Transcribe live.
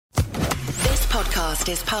podcast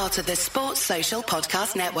is part of the Sports Social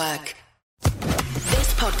Podcast Network.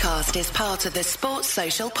 This podcast is part of the Sports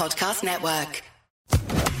Social Podcast Network.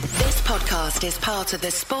 This podcast is part of the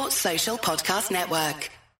Sports Social Podcast Network.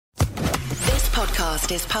 This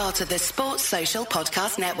podcast is part of the Sports Social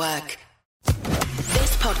Podcast Network.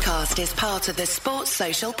 This podcast is part of the Sports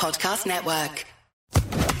Social Podcast Network.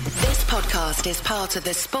 This podcast is part of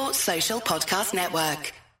the Sports Social Podcast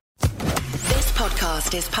Network. This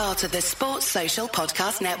podcast is part of the Sports Social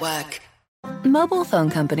Podcast Network. Mobile phone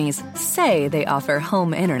companies say they offer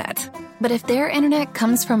home internet. But if their internet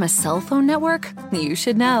comes from a cell phone network, you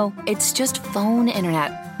should know. It's just phone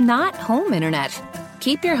internet, not home internet.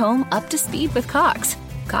 Keep your home up to speed with Cox.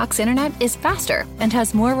 Cox internet is faster and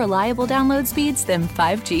has more reliable download speeds than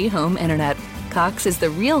 5G home internet. Cox is the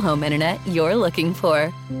real home internet you're looking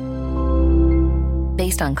for.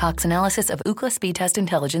 Based on Cox analysis of Ookla speed test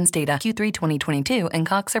intelligence data Q3 2022 and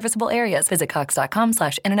Cox serviceable areas. Visit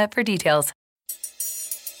cox.com/internet for details.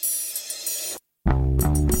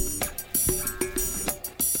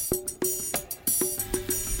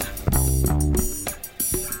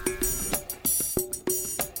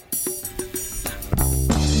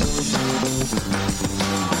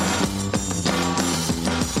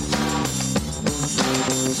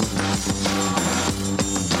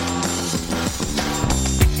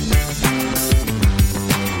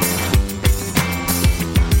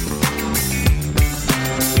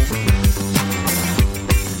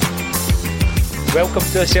 Welcome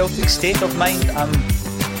to a Celtic State of Mind. I'm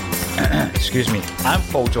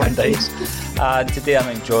Paul John-Dice, and today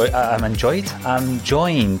I'm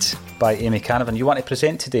joined by Amy Canavan. You want to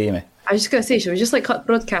present today, Amy? I was just going to say, should we just cut the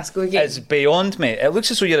broadcast, go again? It's beyond me. It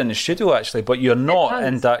looks as though you're in the studio actually, but you're not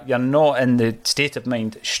in that. You're not in the State of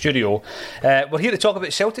Mind studio. We're here to talk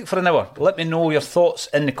about Celtic for an hour. Let me know your thoughts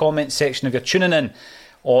in the comments section if you're tuning in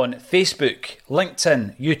on Facebook,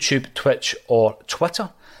 LinkedIn, YouTube, Twitch, or Twitter.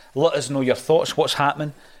 Let us know your thoughts, what's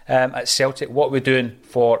happening at Celtic, what we're doing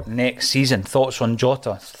for next season, thoughts on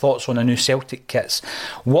Jota, thoughts on the new Celtic kits.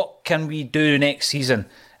 What can we do next season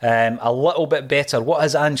a little bit better? What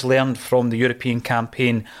has Ange learned from the European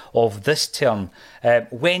campaign of this term?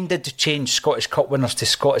 When did you change Scottish Cup winners to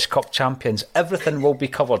Scottish Cup champions? Everything will be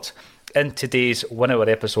covered in today's 1 hour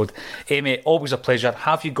episode. Amy, always a pleasure.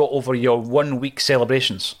 Have you got over your 1 week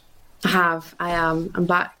celebrations? I am. I'm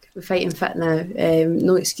back. We're fighting fit now.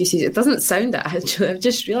 No excuses. It doesn't sound it, actually. I've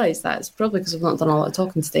just realised that. It's probably because I've not done a lot of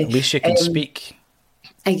talking today. At least you can speak.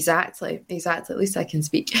 Exactly. At least I can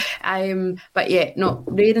speak. But yeah, not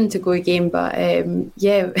raring to go again. But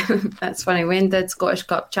yeah, that's funny. When did Scottish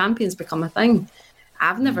Cup champions become a thing?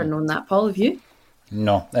 I've never known that, Paul. Have you?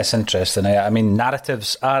 No, that's interesting. I mean,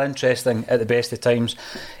 narratives are interesting at the best of times.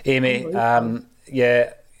 Amy,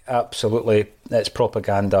 yeah, absolutely. It's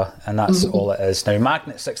propaganda, and that's all it is. Now,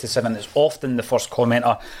 Magnet67 is often the first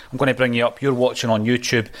commenter. I'm going to bring you up. You're watching on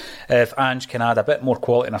YouTube. If Ange can add a bit more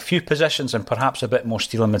quality in a few positions and perhaps a bit more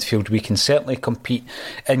steel in midfield, we can certainly compete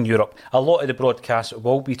in Europe. A lot of the broadcast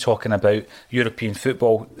will be talking about European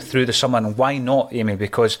football through the summer, and why not, Amy?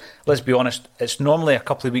 Because, let's be honest, it's normally a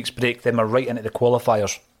couple of weeks break, then we're right into the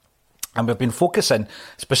qualifiers. And we've been focusing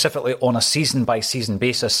specifically on a season-by-season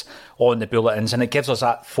basis on the bulletins, and it gives us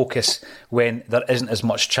that focus when there isn't as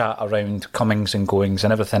much chat around comings and goings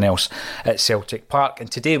and everything else at Celtic Park.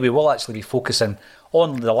 And today we will actually be focusing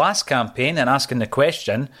on the last campaign and asking the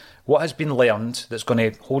question, what has been learned that's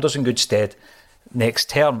going to hold us in good stead next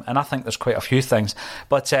term? And I think there's quite a few things.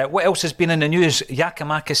 But what else has been in the news?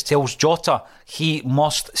 Giakoumakis tells Jota he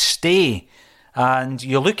must stay. And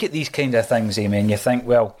you look at these kind of things, Amy, and you think,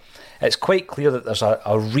 well, it's quite clear that there's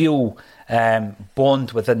a real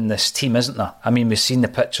bond within this team, isn't there? I mean, we've seen the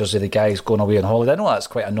pictures of the guys going away on holiday. I know that's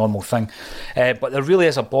quite a normal thing. But there really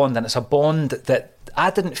is a bond, and it's a bond that I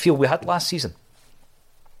didn't feel we had last season.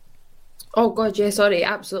 Oh God, yeah, sorry,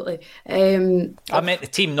 absolutely. I meant the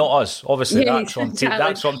team, not us. Obviously, yeah, that's on team.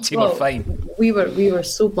 That's on team of fine. We were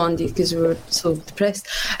so bonded because we were so depressed.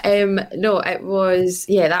 No, it was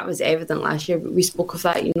that was evident last year. But we spoke of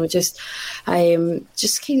that,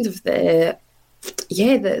 just kind of the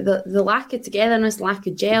lack of togetherness, lack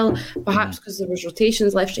of gel, perhaps because there was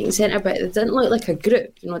rotations left, right and centre, but it didn't look like a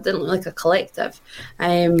group, it didn't look like a collective.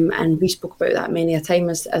 And we spoke about that many a time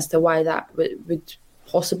as to why that would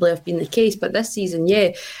possibly have been the case. But this season,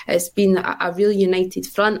 it's been a really united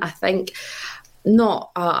front. I think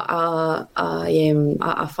not a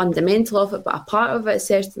fundamental of it, but a part of it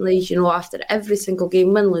certainly. After every single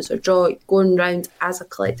game, win, lose or draw, going round as a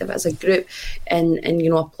collective, as a group, and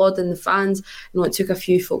applauding the fans. It took a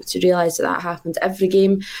few folk to realise that happened every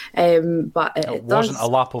game, but it wasn't a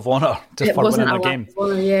lap of honour for winning a game.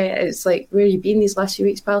 Yeah, it's like, where you been these last few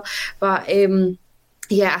weeks, pal? But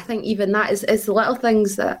yeah, I think even that is the little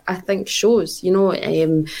things that I think shows,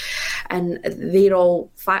 and they're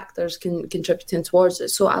all factors contributing towards it.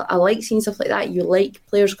 So I like seeing stuff like that. You like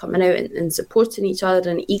players coming out and supporting each other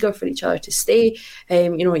and eager for each other to stay.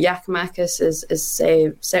 Giakoumakis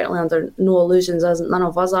is certainly under no illusions, as none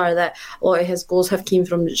of us are, that a lot of his goals have came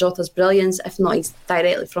from Jota's brilliance, if not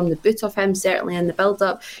directly from the boot of him, certainly in the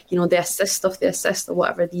build-up. The assist or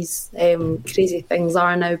whatever these crazy things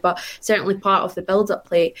are now, but certainly part of the build-up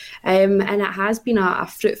play, and it has been a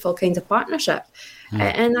fruitful kind of partnership.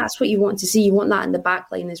 And that's what you want to see. You want that in the back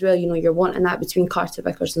line as well. You're wanting that between Carter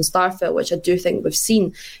Vickers and Starfelt, which I do think we've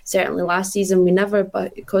seen. Certainly last season we never,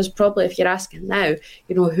 but because probably if you're asking now,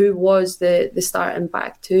 who was the starting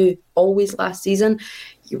back two always last season,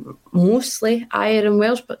 mostly Ajer and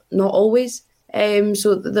Welsh, but not always.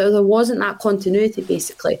 So there wasn't that continuity,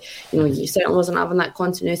 basically. You certainly wasn't having that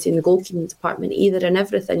continuity in the goalkeeping department either, and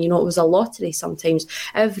everything. It was a lottery sometimes.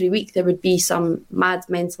 Every week there would be some mad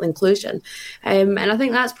mental inclusion. And I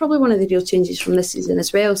think that's probably one of the real changes from this season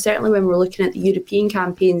as well. Certainly when we're looking at the European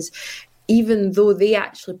campaigns, even though they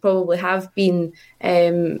actually probably have been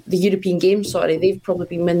the European games, they've probably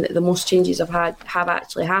been when the most changes have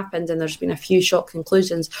actually happened, and there's been a few shock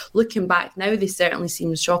conclusions. Looking back now, they certainly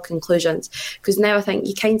seem shock conclusions, because now I think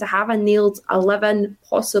you kind of have a nailed 11,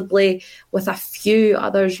 possibly with a few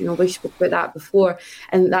others. We spoke about that before,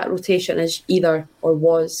 and that rotation is either, or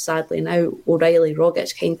was sadly now, O'Reilly,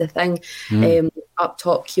 Rogic kind of thing. Up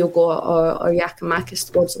top, Kyogo or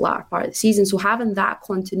Giakoumakis towards the latter part of the season. So having that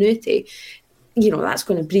continuity, that's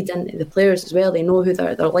going to breed into the players as well. They know who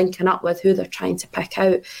they're linking up with, who they're trying to pick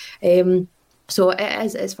out. So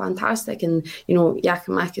it's fantastic. And,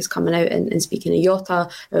 Giakoumakis coming out and speaking of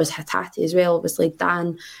Jota, there was Hatate as well, obviously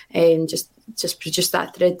Dan, just produced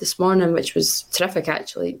that thread this morning, which was terrific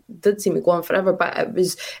actually. It did seem to go on forever, but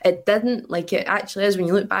it didn't, like it actually is when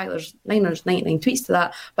you look back. There's 999 tweets to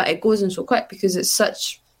that, but it goes in so quick because it's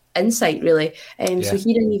such insight, really. So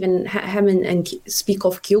hearing even him and speak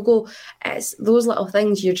of Kyogo, it's those little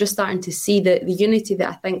things. You're just starting to see the unity that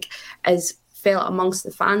I think is felt amongst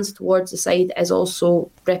the fans towards the side is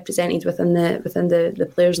also represented within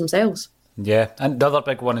the players themselves. Yeah, and the other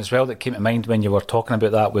big one as well that came to mind when you were talking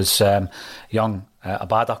about that was young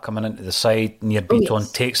Abada coming into the side. Near Beaton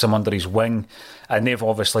takes him under his wing, and they've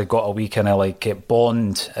obviously got a wee kind of like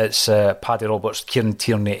bond. It's Paddy Roberts, Kieran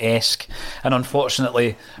Tierney-esque, and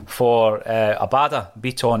unfortunately for Abada,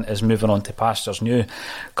 Beaton is moving on to pastures new.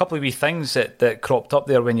 A couple of wee things that cropped up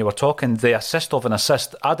there when you were talking. The assist of an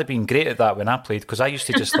assist, I'd have been great at that when I played, because I used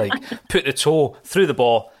to just like put the toe through the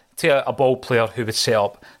ball to a ball player who would set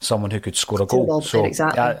up someone who could score a goal. So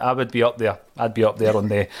exactly. I would be up there. I'd be up there on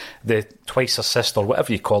the twice assist or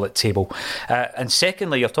whatever you call it table. And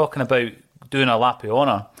secondly, you're talking about doing a lap of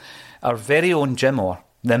honour. Our very own Jim Orr,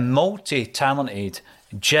 the multi-talented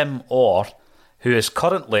Jim Orr, who is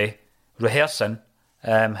currently rehearsing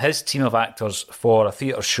his team of actors for a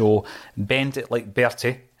theatre show, Bend It Like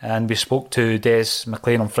Bertie. And we spoke to Des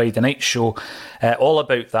McLean on Friday night's show all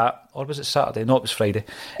about that. Or was it Saturday? No, it was Friday.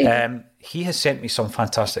 He has sent me some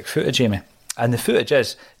fantastic footage, Amy. And the footage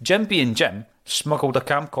is Jim being Jim smuggled a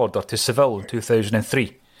camcorder to Seville in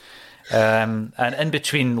 2003. And in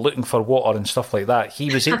between looking for water and stuff like that,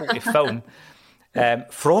 he was able to film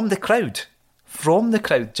from the crowd. From the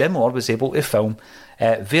crowd, Jim Orr was able to film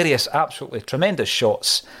various absolutely tremendous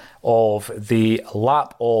shots of the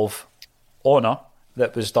lap of honour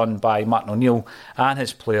that was done by Martin O'Neill and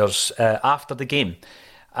his players after the game.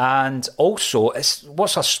 And also,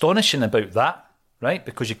 what's astonishing about that, right,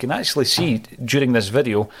 because you can actually see during this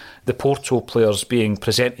video the Porto players being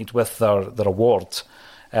presented with their award,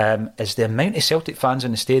 is the amount of Celtic fans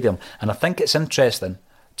in the stadium. And I think it's interesting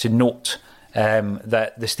to note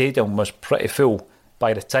that the stadium was pretty full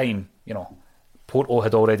by the time, Porto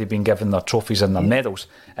had already been given their trophies and their medals,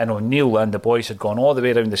 and O'Neill and the boys had gone all the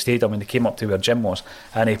way around the stadium and they came up to where Jim was,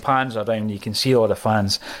 and he pans around, you can see all the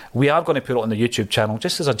fans. We are going to put it on the YouTube channel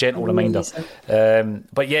just as a gentle reminder.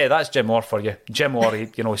 But yeah, that's Jim Orr for you. Jim Orr,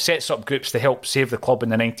 he sets up groups to help save the club in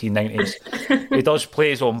the 1990s. He does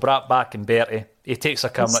plays on Brat Back and Bertie, He takes a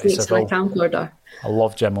camera to Sneaks in a Seville. camcorder. I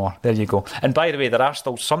love Jim Moore. There you go. And by the way, there are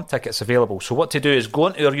still some tickets available. So what to do is go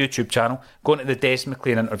onto our YouTube channel, go into the Des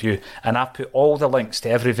McLean interview, and I've put all the links to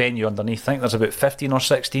every venue underneath. I think there's about 15 or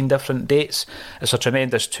 16 different dates. It's a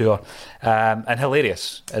tremendous tour and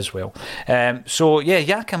hilarious as well. So yeah,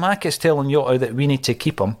 Giakoumakis telling Jota that we need to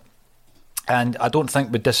keep him. And I don't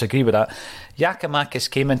think we'd disagree with that. Giakoumakis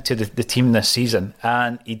came into the team this season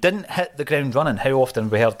and he didn't hit the ground running. How often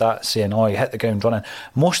have we heard that saying, he hit the ground running?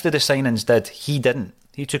 Most of the signings did. He didn't.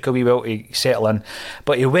 He took a wee while to settle in.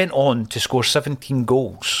 But he went on to score 17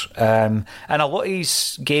 goals. And a lot of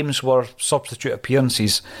his games were substitute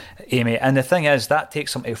appearances, Amy. And the thing is, that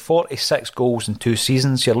takes him to 46 goals in 2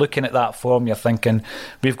 seasons. You're looking at that form, you're thinking,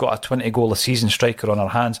 we've got a 20-goal-a-season striker on our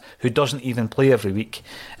hands who doesn't even play every week,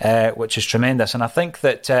 which is tremendous. And I think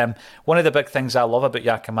that one of the big things I love about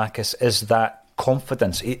Giakoumakis is that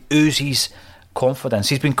confidence. He oozes confidence.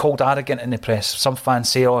 He's been called arrogant in the press. Some fans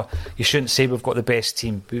say, you shouldn't say we've got the best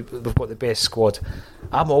team, we've got the best squad.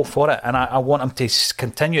 I'm all for it, and I want him to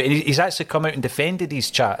continue. He's actually come out and defended his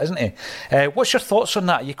chat, isn't he? What's your thoughts on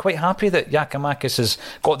that? Are you quite happy that Giakoumakis has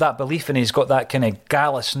got that belief and he's got that kind of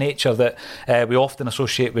gallus nature that we often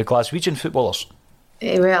associate with Glaswegian footballers?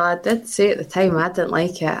 Well, I did say at the time I didn't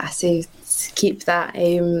like it. I say keep that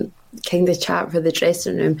kind of chat for the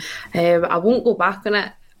dressing room. I won't go back on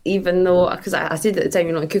it, even though, because I said at the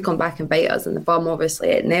time, it could come back and bite us in the bum. Obviously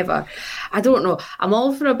it never. I don't know, I'm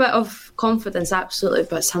all for a bit of confidence, absolutely,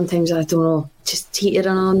 but sometimes I don't know, just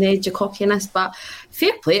teetering on the edge of cockiness. But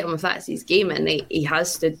fair play to him if that's his game, and he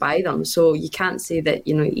has stood by them, so you can't say that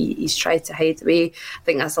he's tried to hide away. I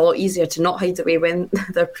think that's a lot easier to not hide away when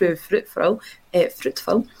they're proved fruitful.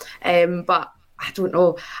 But I don't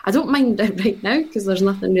know. I don't mind it right now because there's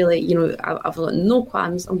nothing really, I've got no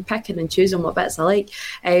qualms. I'm picking and choosing what bits I like.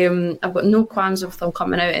 I've got no qualms with them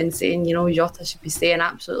coming out and saying, Jota should be staying.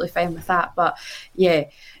 Absolutely fine with that. But yeah,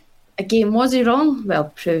 again, was he wrong?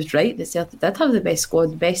 Well, proved right that Celtic did have the best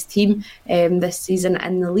squad, the best team this season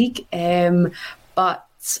in the league. But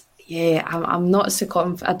yeah, I'm not so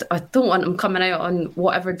confident. I don't want him coming out on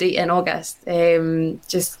whatever date in August,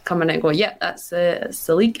 just coming out and going, yep, that's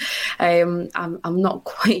the league. I'm not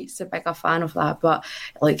quite so big a fan of that, but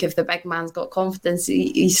like if the big man's got confidence,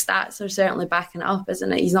 his stats are certainly backing it up,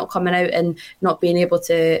 isn't it? He's not coming out and not being able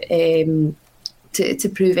to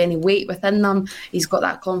prove any weight within them. He's got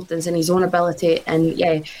that confidence in his own ability, and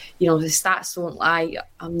yeah, the stats don't lie.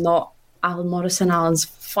 I'm not Alan Morrison. Alan's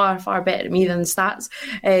far, far better at me than stats.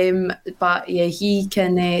 But yeah, he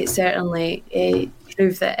can certainly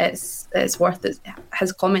prove that it's worth it.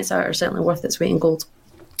 His comments are certainly worth its weight in gold.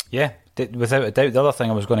 Yeah, without a doubt. The other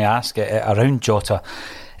thing I was going to ask around Jota,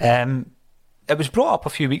 it was brought up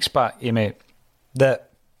a few weeks back, Amy,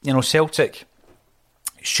 that Celtic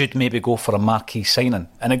should maybe go for a marquee signing,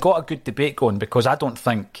 and it got a good debate going because I don't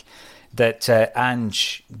think that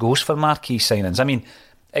Ange goes for marquee signings. I mean,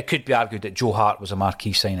 it could be argued that Joe Hart was a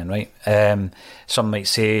marquee signing, right? Some might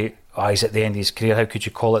say, he's at the end of his career, how could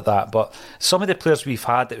you call it that? But some of the players we've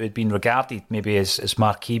had that had been regarded maybe as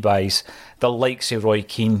marquee buys, the likes of Roy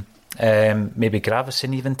Keane, maybe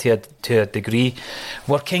Gravison even to a degree,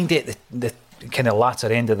 were kind of at the kind of latter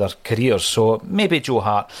end of their careers. So maybe Joe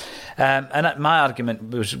Hart. And my argument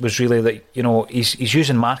was really that, he's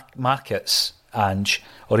using markets, Ange,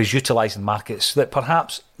 or he's utilising markets that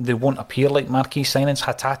perhaps they won't appear like marquee signings.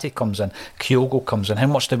 Hatate comes in, Kyogo comes in. How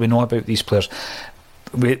much do we know about these players?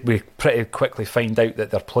 We pretty quickly find out that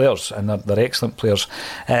they're players, and they're excellent players.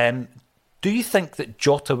 Do you think that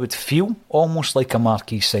Jota would feel almost like a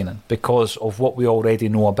marquee signing because of what we already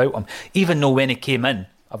know about him? Even though when he came in,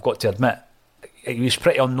 I've got to admit, he was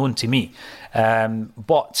pretty unknown to me.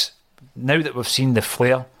 But now that we've seen the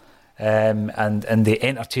flair, and the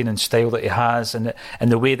entertaining style that he has, and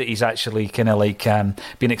the way that he's actually kind of like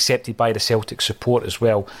being accepted by the Celtic support as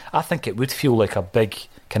well, I think it would feel like a big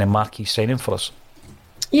kind of marquee signing for us.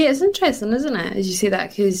 Yeah, it's interesting, isn't it, as you say that,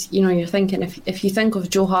 because you're thinking if you think of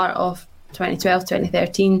Joe Hart of 2012,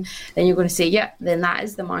 2013, then you're going to say, yeah, then that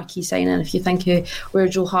is the marquee signing. If you think where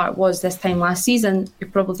Joe Hart was this time last season, you're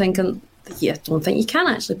probably thinking, yeah, I don't think you can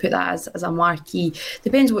actually put that as a marquee.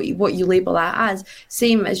 Depends what you label that as.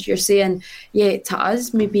 Same as you're saying, yeah, to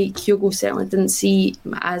us, maybe Kyogo certainly didn't see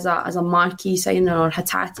as a marquee signing, or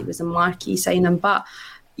Hatate was a marquee signing, but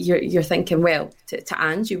you're thinking, well, to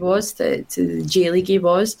Ange he was, to the J-League he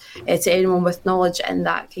was, to anyone with knowledge in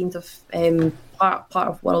that kind of part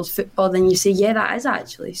of world football, then you say, yeah, that is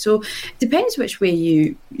actually. So it depends which way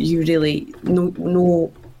you really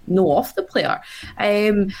know off the player.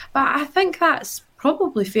 But I think that's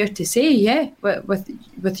probably fair to say, yeah,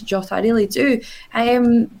 with Jota, I really do.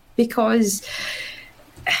 because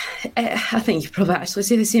I think you probably actually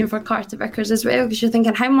say the same for Carter Vickers as well, because you're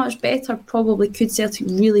thinking how much better probably could Celtic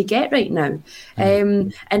really get right now.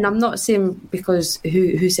 And I'm not saying because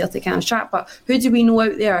who Celtic can attract, but who do we know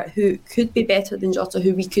out there who could be better than Jota,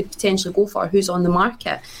 who we could potentially go for, who's on the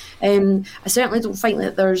market? I certainly don't think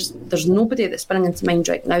that there's nobody that's springing into mind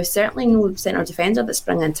right now, certainly no centre defender that's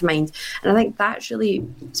springing into mind. And I think that's really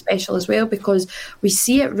special as well, because we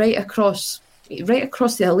see it right across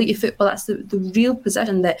the elite of football. That's the real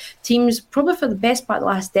position that teams, probably for the best part of the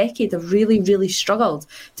last decade, have really, really struggled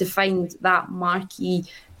to find that marquee,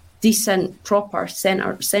 decent, proper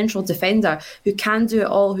central defender who can do it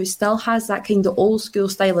all, who still has that kind of old school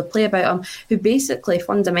style of play about him, who basically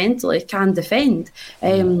fundamentally can defend.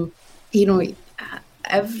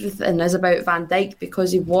 Everything is about Van Dijk,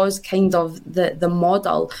 because he was kind of the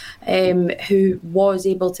model who was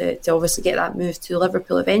able to obviously get that move to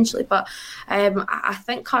Liverpool eventually. But I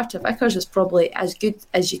think Carter Vickers is probably as good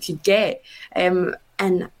as you could get. And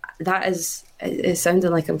that is, it's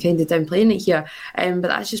sounding like I'm kind of downplaying it here, but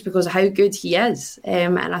that's just because of how good he is.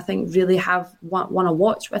 And I think really want to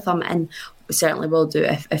watch with him, and we certainly will do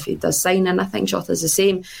if he does sign. And I think Jota's the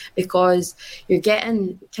same, because you're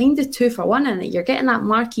getting kind of 2 for 1 in it. You're getting that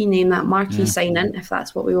marquee name, that marquee sign-in, if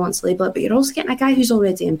that's what we want to label it, but you're also getting a guy who's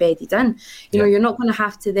already embedded in. You know, you're not going to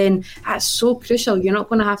have to then, that's so crucial, you're not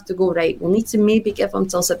going to have to go, right, we'll need to maybe give him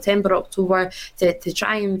till September, October to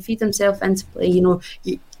try and feed himself into play.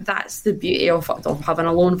 That's the beauty of having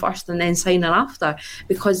a loan first and then signing after,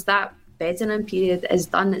 because that bedding in period is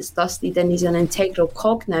done, it's dusted, and he's an integral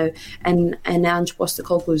cog now in Ange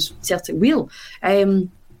Postecoglou's Celtic wheel.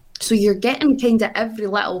 So you're getting kind of every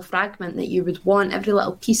little fragment that you would want, every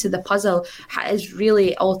little piece of the puzzle is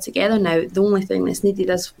really all together now. The only thing that's needed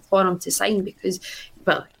is for him to sign, because,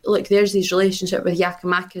 but look, there's his relationship with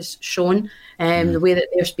Giakoumakis shown, the way that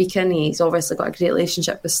they're speaking. He's obviously got a great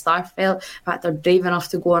relationship with Starfelt. In fact, they're brave enough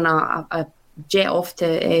to go on a jet off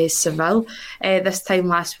to Seville this time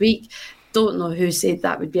last week. Don't know who said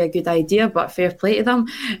that would be a good idea, but fair play to them.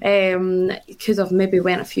 Could have maybe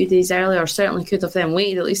went a few days earlier, or certainly could have then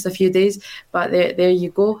waited at least a few days, but there you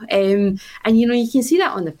go. And you can see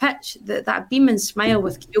that on the pitch, that beaming smile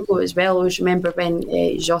with Kyogo as well. I always remember when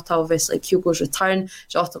Jota, obviously Kyogo's return,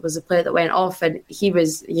 Jota was the player that went off, and he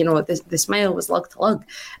was, the smile was lug to lug.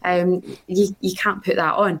 You can't put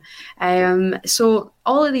that on. So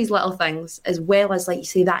all of these little things, as well as, like you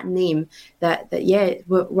say, that name, that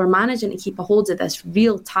we're managing to keep a hold of this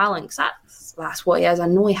real talent, 'cause that's what he is. I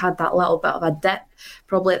know he had that little bit of a dip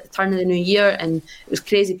probably at the turn of the new year, and it was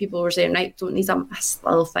crazy. People were saying, right, don't need him. I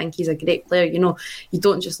still think he's a great player. You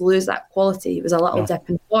don't just lose that quality. It was a little dip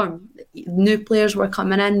in form. New players were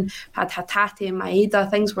coming in, had Hatate and Maeda,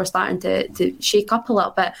 things were starting to shake up a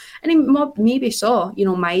little bit, and he maybe saw,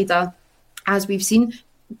 Maeda, as we've seen,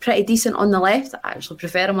 pretty decent on the left. I actually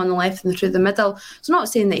prefer him on the left than through the middle. It's not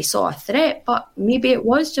saying that he saw a threat, but maybe it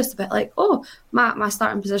was just a bit like, my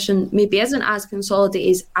starting position maybe isn't as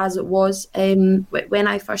consolidated as it was when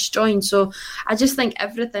I first joined. So I just think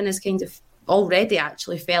everything is kind of already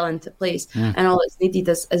actually fell into place, and all it's needed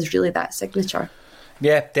is really that signature.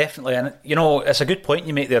 Yeah, definitely. And it's a good point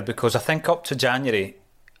you make there, because I think up to January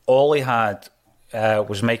all he had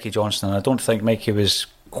was Mikey Johnston, and I don't think Mikey was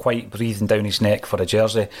quite breathing down his neck for a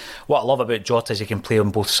jersey. What I love about Jota is he can play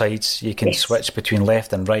on both sides. You can switch between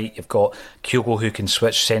left and right. You've got Kyogo, who can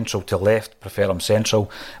switch central to left, prefer him central.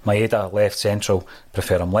 Maeda, left central,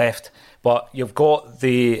 prefer him left. But you've got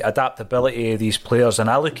the adaptability of these players, and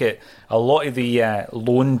I look at a lot of the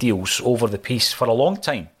loan deals over the piece for a long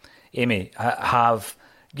time, Amy,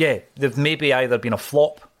 they've maybe either been a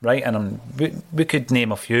flop, right, and we could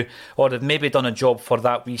name a few, or they've maybe done a job for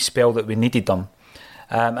that wee spell that we needed them.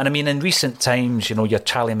 And I mean, in recent times, your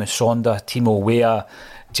Charlie Musonda, Timo Weah,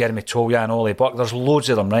 Jeremy Tolia and Ollie Burke, there's loads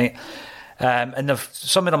of them, right? And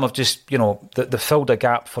some of them have just, they filled a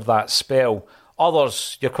gap for that spell.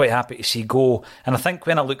 Others, you're quite happy to see go. And I think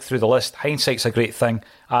when I look through the list, hindsight's a great thing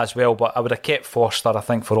as well, but I would have kept Forster, I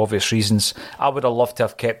think, for obvious reasons. I would have loved to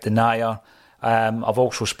have kept Denayer. I've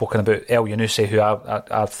also spoken about El Yunusi, who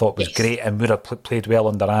I thought was great and would have played well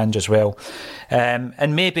under Ange as well.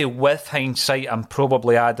 And maybe with hindsight, I'm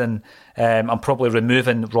probably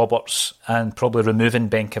removing Roberts and probably removing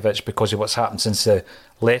Benkovic because of what's happened since they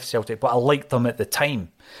left Celtic. But I liked them at the time.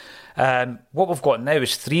 What we've got now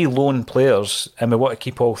is 3 lone players, and we want to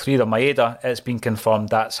keep all 3 of them. Maeda, it's been confirmed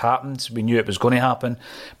that's happened. We knew it was going to happen,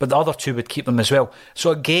 but the other 2 would keep them as well.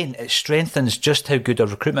 So again, it strengthens just how good our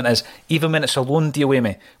recruitment is. Even when it's a loan deal,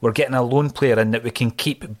 Amy, we're getting a loan player in that we can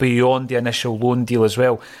keep beyond the initial loan deal as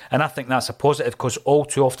well. And I think that's a positive, because all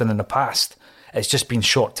too often in the past, it's just been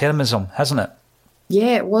short-termism, hasn't it?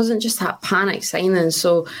 Yeah, it wasn't just that panic signing.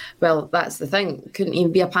 So, well, that's the thing. It couldn't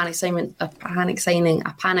even be a panic signing, a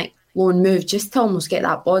panic loan move, just to almost get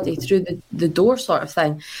that body through the door sort of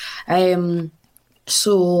thing.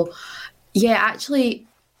 So, yeah, actually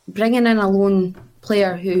bringing in a loan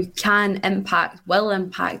player who will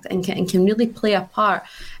impact and can really play a part.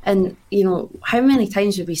 And, how many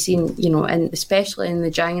times have we seen, and especially in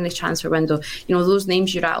the January transfer window, those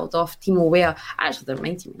names you rattled off, Timo Weah, actually they're my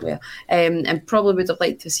Timo Weah, and probably would have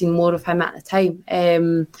liked to have seen more of him at the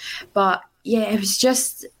time. But yeah, it was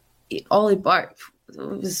just Ollie Burke.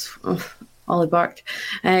 Ollie Burke.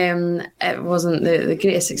 It wasn't the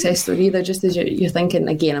greatest success story either, just as you're thinking,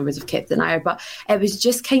 again, I would have kept an eye, but it was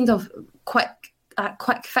just kind of quick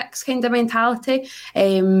fix kind of mentality,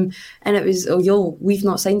 and it was, we've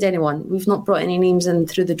not signed anyone, we've not brought any names in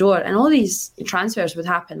through the door, and all these transfers would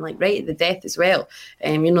happen like right at the death as well.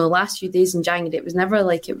 The last few days in January, it was never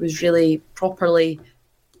like it was really properly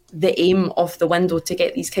the aim of the window to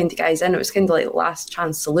get these kind of guys in. It was kind of like last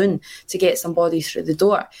chance saloon to get somebody through the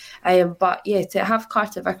door. But yeah, to have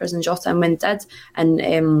Carter Vickers and Jota and when did,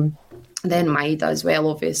 and then Maeda as well,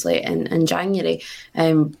 obviously, in January.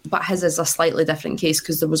 But his is a slightly different case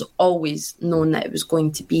because there was always known that it was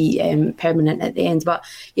going to be permanent at the end. But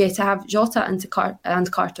yeah, to have Jota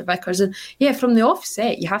and Carter Vickers, and yeah, from the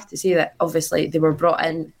offset, you have to say that obviously they were brought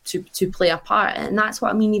in to play a part. And that's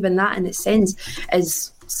what I mean, even that in its sense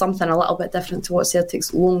is something a little bit different to what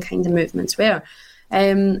Celtic's loan kind of movements were.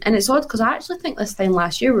 And it's odd because I actually think this time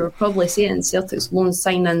last year we were probably saying Celtic's loan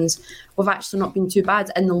signings have actually not been too bad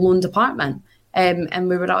in the loan department. And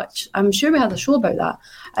we were I'm sure we had a show about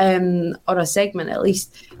that, or a segment at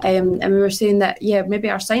least. And we were saying that, yeah, maybe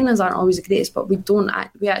our signings aren't always the greatest, but we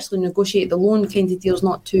actually negotiate the loan kind of deals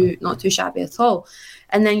not too shabby at all.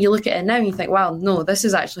 And then you look at it now and you think, well, no, this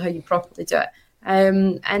is actually how you properly do it.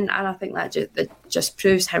 And I think that just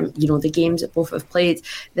proves how, the games that both have played,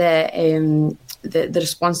 the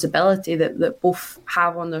responsibility that both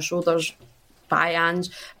have on their shoulders by Ange,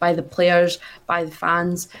 by the players, by the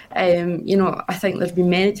fans. I think there's been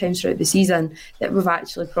many times throughout the season that we've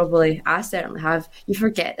actually I certainly have, you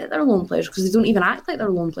forget that they're loan players because they don't even act like they're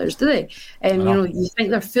loan players, do they? You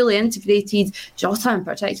think they're fully integrated, Jota in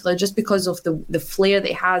particular, just because of the flair that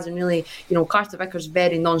he has, and really, Carter Vickers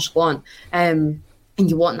very nonchalant. And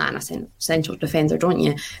you want that in a central defender, don't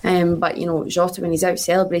you? But, Jota, when he's out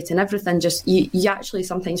celebrating everything, just you actually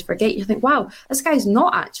sometimes forget. You think, wow, this guy's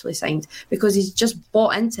not actually signed because he's just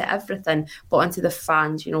bought into everything, bought into the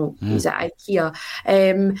fans, he's at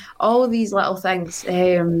IKEA. All these little things.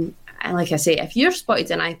 And like I say, if you're spotted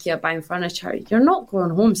in IKEA buying furniture, you're not going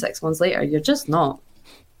home 6 months later. You're just not.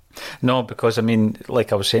 No, because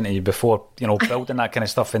like I was saying to you before, building that kind of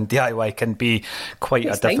stuff in DIY can be quite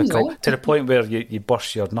difficult, right? To the point where you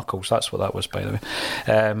burst your knuckles. That's what that was, by the way.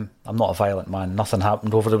 I'm not a violent man. Nothing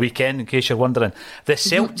happened over the weekend, in case you're wondering. The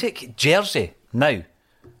Celtic jersey. Now, I'm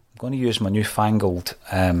going to use my newfangled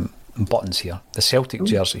buttons here. The Celtic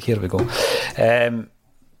jersey. Here we go.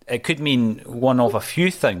 It could mean one of a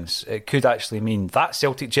few things. It could actually mean that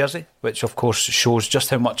Celtic jersey, which of course shows just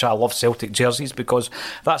how much I love Celtic jerseys, because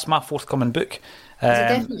that's my forthcoming book. Is it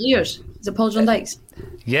definitely yours? Is it Paul John Dykes?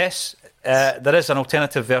 Yes. There is an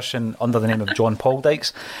alternative version under the name of John Paul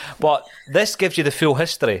Dykes. But this gives you the full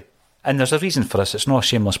history. And there's a reason for this. It's not a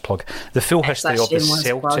shameless plug. The full history of the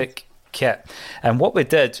Celtic kit. And what we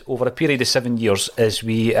did over a period of 7 years is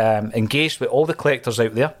we engaged with all the collectors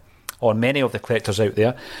out there, or many of the collectors out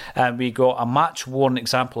there, and we got a match-worn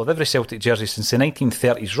example of every Celtic jersey since the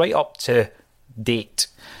 1930s right up to date.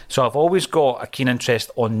 So I've always got a keen interest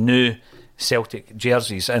on new Celtic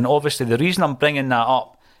jerseys, and obviously the reason I'm bringing that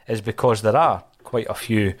up is because there are quite a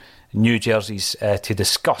few new jerseys to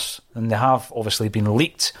discuss, and they have obviously been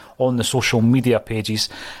leaked on the social media pages.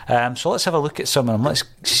 So let's have a look at some of them. Let's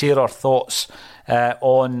share our thoughts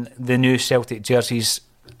on the new Celtic jerseys.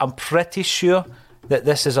 I'm pretty sure that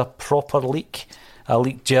this is a proper leak, a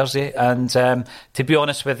leaked jersey. And to be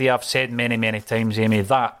honest with you, I've said many, many times, Amy,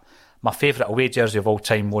 that my favourite away jersey of all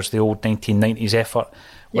time was the old 1990s effort,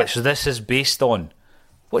 which this is based on.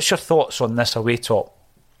 What's your thoughts on this away top?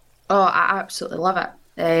 Oh, I absolutely love it.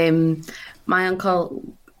 My uncle,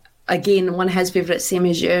 again, one of his favourites, same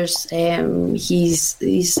as yours.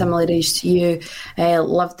 He's similar age to you.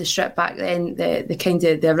 Loved the strip back then, the kind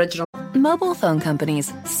of the original. Mobile phone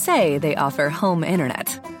companies say they offer home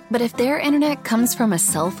internet. But if their internet comes from a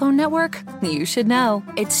cell phone network, you should know.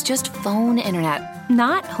 It's just phone internet,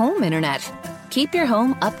 not home internet. Keep your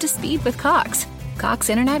home up to speed with Cox. Cox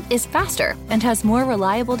internet is faster and has more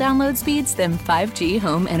reliable download speeds than 5G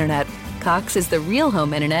home internet. Cox is the real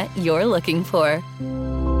home internet you're looking for.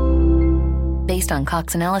 Based on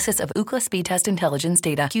Cox analysis of Ookla speed test intelligence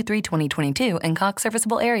data, Q3 2022, and Cox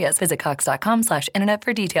serviceable areas. Visit cox.com/internet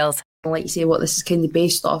for details. Like you say, what this is kind of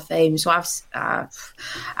based off. So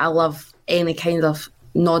I love any kind of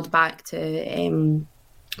nod back to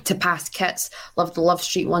past kits. Loved the Love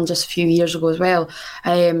Street one just a few years ago as well.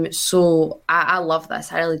 So I love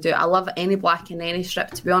this. I really do. I love any black and any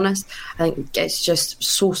strip, to be honest. I think it's just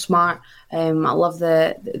so smart. I love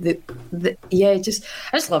I just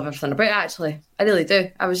love everything about it, actually. I really do.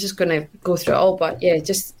 I was just going to go through it all, but yeah,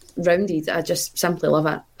 just rounded. I just simply love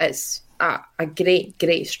it. It's a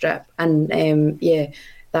great strip, and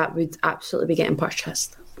that would absolutely be getting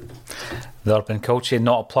purchased. The Urban Culture,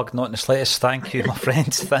 not a plug, not in the slightest. Thank you, my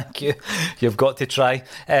friends. Thank you. You've got to try.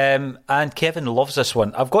 And Kevin loves this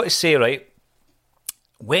one. I've got to say, right,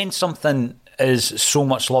 when something is so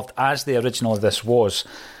much loved as the original of this was,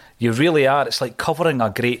 you really are. It's like covering a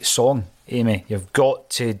great song, Amy. You've got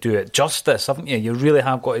to do it justice, haven't you? You really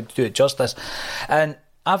have got to do it justice. And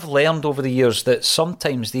I've learned over the years that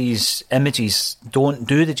sometimes these images don't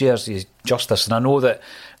do the jerseys justice. And I know that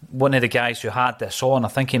one of the guys who had this on, I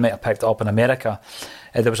think he might have picked it up in America,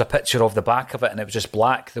 there was a picture of the back of it and it was just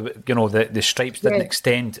black. The stripes didn't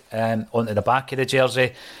extend onto the back of the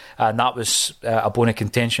jersey. And that was a bone of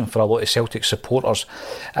contention for a lot of Celtic supporters.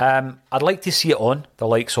 I'd like to see it on the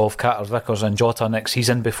likes of Carter Vickers and Jota next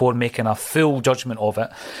season before making a full judgment of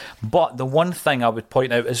it. But the one thing I would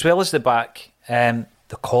point out, as well as the back,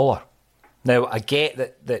 the collar. Now, I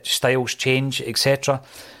get that styles change, etc.,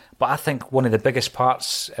 but I think one of the biggest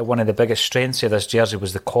parts, one of the biggest strengths of this jersey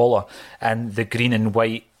was the collar, and the green and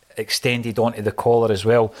white extended onto the collar as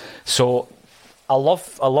well. So I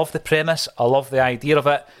love the premise, I love the idea of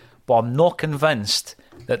it, but I'm not convinced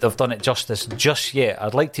that they've done it justice just yet.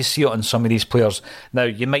 I'd like to see it on some of these players. Now,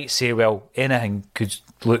 you might say, well, anything could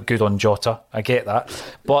look good on Jota. I get that.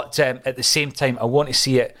 But at the same time, I want to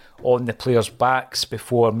see it on the players' backs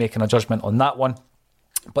before making a judgment on that one.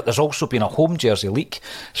 But there's also been a home jersey leak.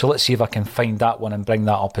 So let's see if I can find that one and bring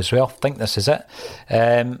that up as well. I think this is it.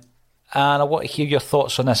 And I want to hear your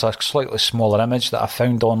thoughts on this, a slightly smaller image that I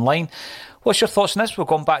found online. What's your thoughts on this? We're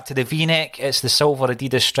going back to the V-neck. It's the silver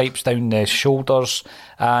Adidas stripes down the shoulders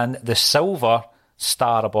and the silver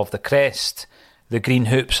star above the crest. The green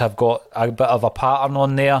hoops have got a bit of a pattern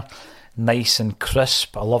on there. Nice and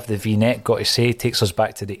crisp. I love the V-neck, got to say. Takes us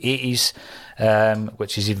back to the 80s,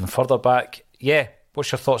 which is even further back. Yeah,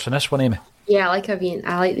 what's your thoughts on this one, Amy? Yeah, I like the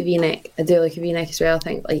V-neck. I do like a V-neck as well. I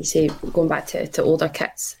think, like you say, going back to older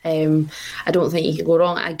kits, I don't think you can go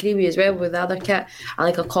wrong. I agree with you as well with the other kit. I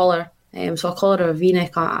like a collar. So a collar or a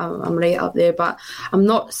V-neck, I'm right up there. But I'm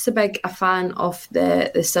not so big a fan of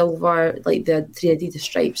the silver, like the 3 Adidas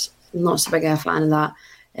stripes. I'm not so big a fan of that.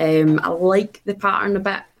 I like the pattern a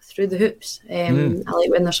bit through the hoops. I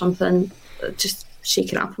like when there's something just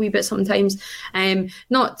shaking up a wee bit sometimes.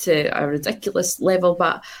 Not to a ridiculous level,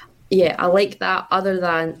 but yeah, I like that. Other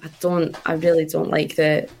than I really don't like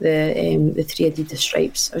the 3 Adidas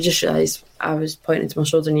stripes. I just realised I was pointing to my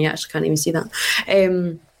shoulder and you actually can't even see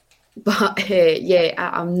that. But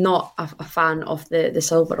I'm not a fan of the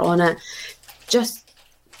silver on it. Just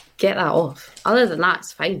get that off. Other than that,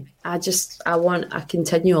 it's fine. I want a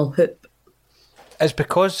continual hoop. It's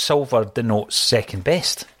because silver denotes second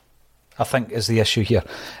best, I think, is the issue here.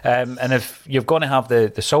 And if you're going to have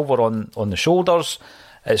the silver on the shoulders,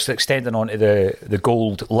 it's extending onto the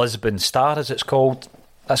gold Lisbon star, as it's called.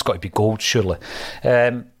 That's got to be gold, surely.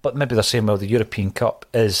 But maybe they're saying, well, the European Cup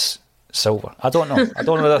is silver. I don't know. I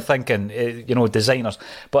don't know what they're thinking, designers.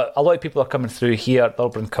 But a lot of people are coming through here. The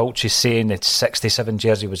Urban Culture is saying that 67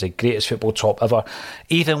 jersey was the greatest football top ever.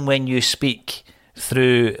 Even when you speak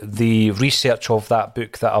through the research of that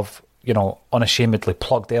book that I've, unashamedly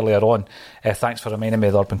plugged earlier on, thanks for reminding me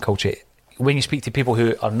of the Urban Culture. When you speak to people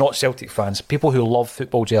who are not Celtic fans, people who love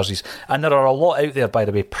football jerseys, and there are a lot out there, by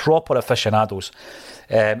the way, proper aficionados.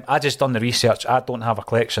 I just done the research. I don't have a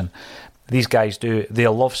collection. These guys do. They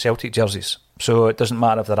love Celtic jerseys. So it doesn't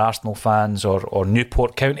matter if they're Arsenal fans or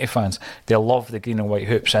Newport County fans. They love the green and white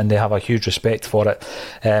hoops and they have a huge respect for it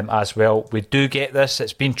as well. We do get this.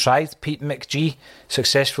 It's been tried, Pete McGee,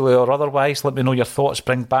 successfully or otherwise. Let me know your thoughts.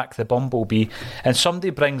 Bring back the Bumblebee. And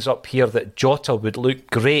somebody brings up here that Jota would look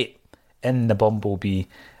great in the Bumblebee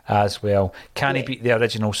as well. Can he beat the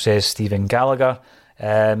original, says Stephen Gallagher.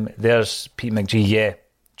 There's Pete McGee. Yeah,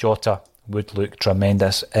 Jota would look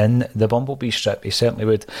tremendous in the Bumblebee strip. He certainly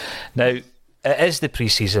would. Now, it is the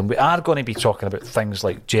pre-season. We are going to be talking about things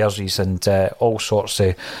like jerseys and all sorts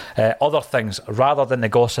of other things, rather than the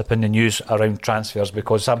gossip and the news around transfers,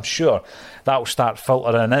 because I'm sure that will start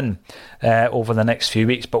filtering in over the next few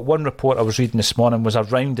weeks. But one report I was reading this morning was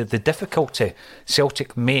around the difficulty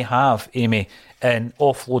Celtic may have, Amy, in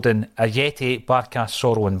offloading Ajeti, Barkas,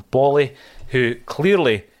 Soro and Bolly, who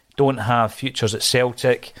clearly don't have futures at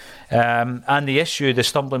Celtic. And the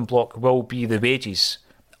stumbling block will be the wages.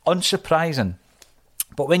 Unsurprising.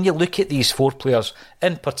 But when you look at these 4 players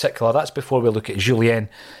in particular, that's before we look at Julien,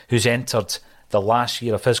 who's entered the last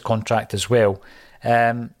year of his contract as well.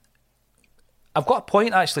 I've got a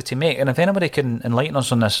point actually to make, and if anybody can enlighten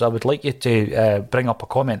us on this, I would like you to bring up a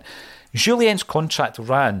comment. Julien's contract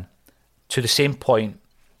ran to the same point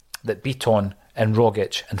that Beaton and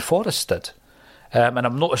Rogic and Forrest did. And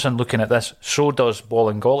I'm noticing, looking at this, so does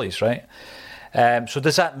Bolingoli's, right? So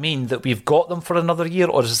does that mean that we've got them for another year,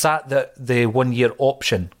 or is that the 1 year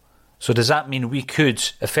option? So does that mean we could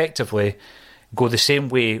effectively go the same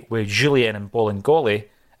way with Julien and Bolingoli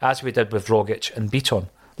as we did with Rogic and Beaton?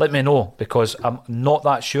 Let me know, because I'm not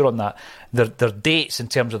that sure on that. Their dates in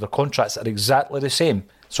terms of their contracts are exactly the same.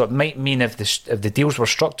 So it might mean if the deals were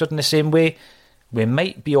structured in the same way, we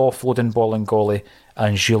might be offloading Bolingoli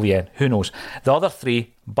and Julien. Who knows? The other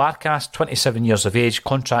 3, Barkas, 27 years of age,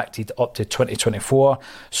 contracted up to 2024.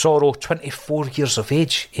 Soro, 24 years of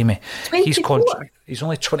age, Amy. 24? He's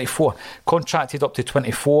only 24. Contracted up to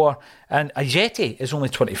 24. And Ajeti is only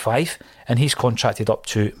 25, and he's contracted up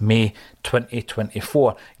to May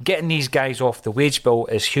 2024. Getting these guys off the wage bill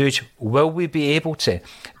is huge. Will we be able to?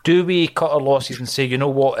 Do we cut our losses and say, you know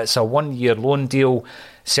what, it's a 1 year loan deal,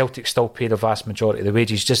 Celtic still pay the vast majority of the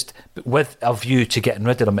wages, just with a view to getting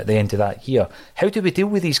rid of them at the end of that year? How do we deal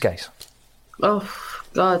with these guys? Oh,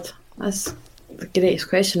 God, that's the greatest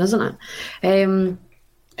question, isn't it?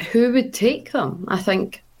 Who would take them? I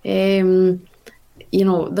think, there's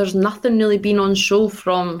nothing really been on show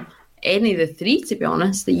from any of the 3, to be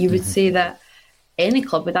honest, that you would say that any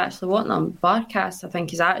club would actually want them. Barkas, I think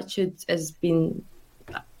his attitude has been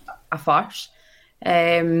a farce.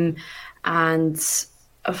 And I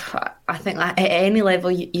think that at any level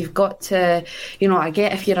you've got to, I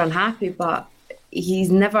get if you're unhappy, but he's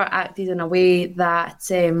never acted in a way that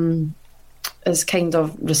is kind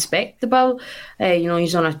of respectable.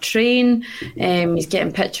 He's on a train, he's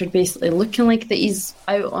getting pictured basically looking like that he's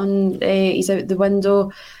out the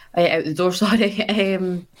window, out the door, sorry.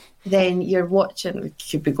 Then you're watching,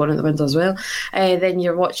 could be going out the window as well, then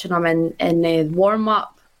you're watching him in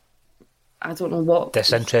warm-up. I don't know what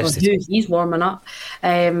disinterested he's warming up.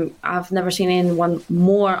 I've never seen anyone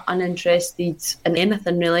more uninterested in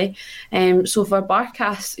anything, really. So for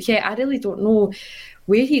Barkas, I really don't know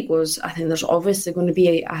where he goes. I think there's obviously going to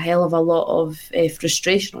be a hell of a lot of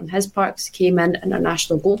frustration on his part, because he came in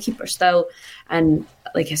international goalkeeper still, and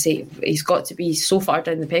like I say, he's got to be so far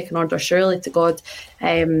down the pecking order, surely to God.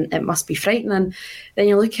 It must be frightening. Then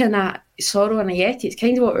you're looking at Soro and Ajeti. It's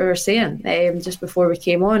kind of what we were saying just before we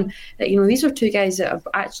came on, that these are 2 guys that have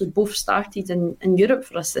actually both started in Europe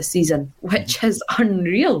for us this season, which is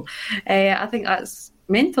unreal. I think that's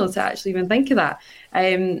mental to actually even think of that.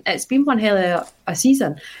 It's been one hell of a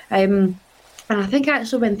season. And I think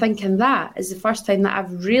actually when thinking that is the first time that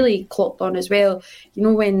I've really clocked on as well.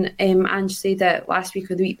 When Ange said it last week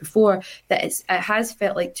or the week before, that it has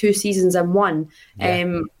felt like 2 seasons in one.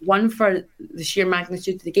 Yeah. One for the sheer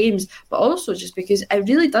magnitude of the games, but also just because it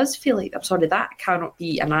really does feel like, I'm sorry, that cannot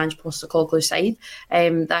be an Ange Postecoglou side,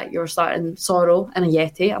 that you're starting Soro and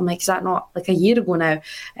Ajeti. I'm like, is that not like a year ago now?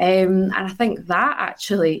 And I think that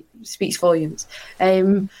actually speaks volumes.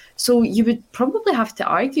 So you would probably have to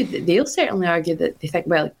argue that they'll certainly argue that they think,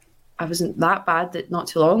 well, I wasn't that bad that not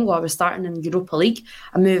too long ago I was starting in Europa League.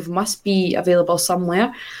 A move must be available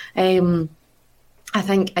somewhere. I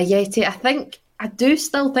think Ajeti, I do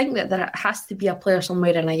still think that there has to be a player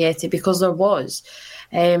somewhere in Ajeti, because there was.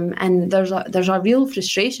 And there's a real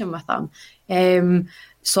frustration with him.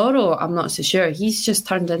 Soro, I'm not so sure. He's just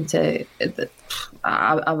turned into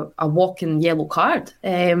a walking yellow card,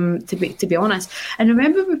 to be honest. And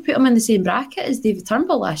remember, we put him in the same bracket as David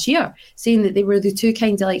Turnbull last year, saying that they were the 2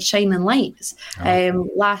 kind of like shining lights.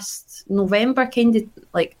 Last November, kind of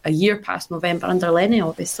like a year past November, under Lenny,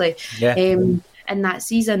 obviously. Yeah. In that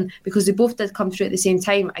season, because they both did come through at the same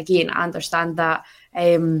time. Again, I understand that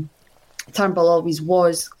Turnbull always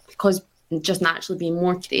was, because just naturally being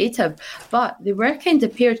more creative, but they were kind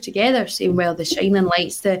of paired together, saying, well, the shining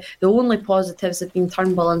lights, the only positives have been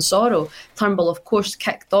Turnbull and Soro. Turnbull, of course,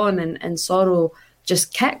 kicked on, and Soro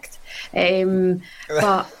just kicked.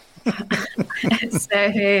 But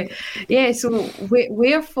So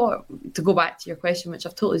wherefore, to go back to your question, which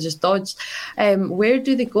I've totally just dodged, where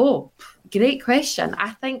do they go? Great question.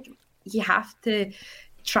 I think you have to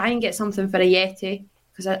try and get something for Ajeti,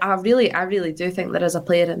 because I really do think there is a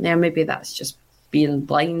player in there. Maybe that's just being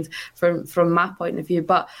blind from my point of view,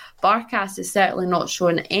 but Barkas is certainly not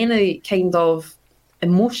showing any kind of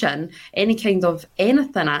emotion, any kind of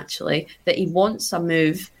anything actually, that he wants a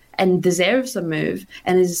move and deserves a move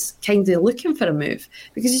and is kind of looking for a move,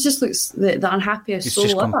 because he just looks the unhappiest soul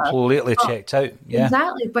ever. He's just completely checked out. Yeah.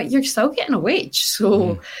 Exactly, but you're still getting a wage,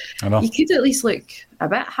 so you could at least look a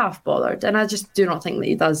bit half bothered, and I just do not think that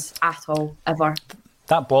he does at all, ever.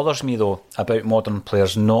 That bothers me though, about modern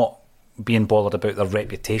players not being bothered about their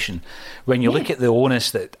reputation. When you look at the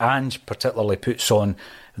onus that Ange particularly puts on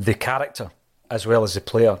the character as well as the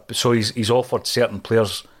player, so he's offered certain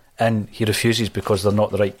players and he refuses because they're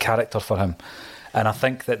not the right character for him. And I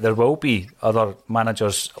think that there will be other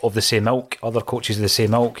managers of the same ilk, other coaches of the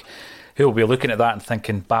same ilk, who will be looking at that and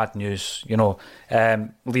thinking, bad news.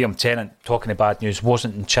 Liam Tennant, talking of bad news,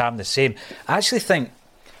 wasn't in charm the same. I actually think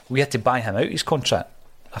we had to buy him out his contract.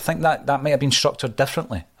 I think that might have been structured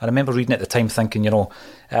differently. I remember reading at the time thinking,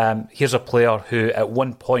 here's a player who at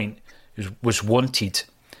one point was wanted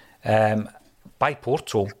by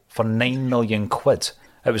Porto for £9 million.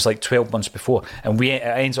 It was like 12 months before, and it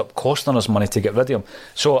ends up costing us money to get rid of him.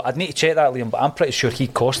 So I'd need to check that, Liam, but I'm pretty sure he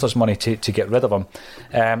cost us money to get rid of him.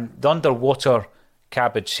 The underwater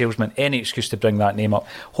cabbage salesman, any excuse to bring that name up.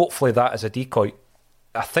 Hopefully that is a decoy.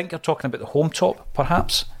 I think you're talking about the home top,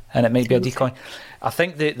 perhaps, and it might be a decoy. I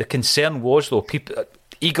think the concern was, though, people,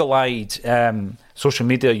 eagle-eyed social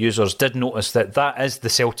media users did notice that is the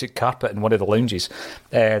Celtic carpet in one of the lounges.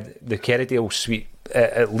 The Kerrydale suite,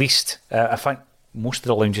 at least. I think most of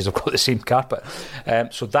the lounges have got the same carpet.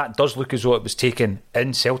 So that does look as though it was taken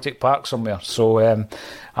in Celtic Park somewhere. So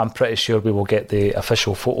I'm pretty sure we will get the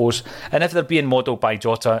official photos. And if they're being modelled by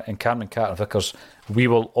Jota and Cameron Carter-Vickers, we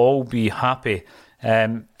will all be happy.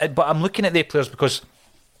 But I'm looking at the players because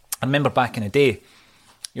I remember back in the day,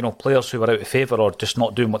 players who were out of favour or just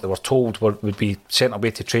not doing what they were told would be sent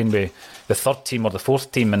away to train with the third team or the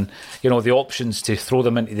fourth team, and the options to throw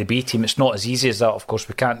them into the B team, it's not as easy as that. Of course,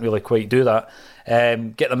 we can't really quite do that.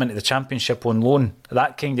 Get them into the Championship on loan,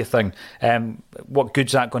 that kind of thing. What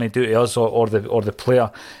good's that going to do to us or the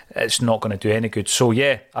player? It's not going to do any good. So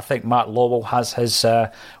yeah, I think Matt Lawwell has his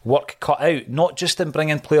work cut out, not just in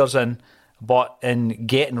bringing players in, but in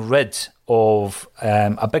getting rid of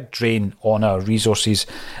a big drain on our resources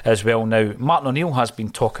as well. Now, Martin O'Neill has been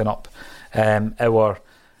talking up our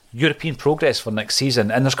European progress for next season,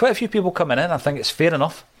 and there's quite a few people coming in. I think it's fair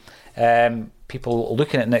enough. People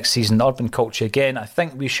looking at next season, urban culture again. I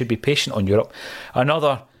think we should be patient on Europe.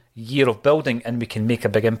 Another year of building and we can make a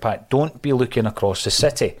big impact. Don't be looking across the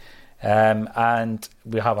city. And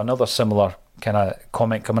we have another similar kind of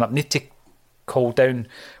comment coming up. Need to cool down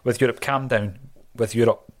with Europe, calm down with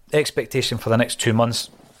Europe. Expectation for the next 2 months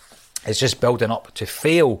is just building up to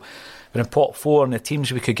fail. We're in pot 4 and the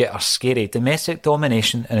teams we could get are scary. Domestic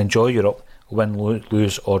domination and enjoy Europe, win,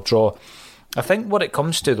 lose or draw. I think what it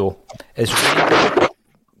comes to though is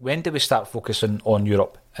when do we start focusing on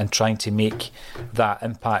Europe and trying to make that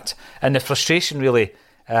impact? And the frustration really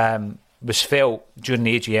was felt during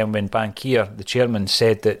the AGM when Bankier, the chairman,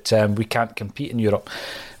 said that we can't compete in Europe,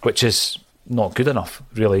 which is not good enough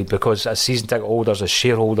really, because as season ticket holders, as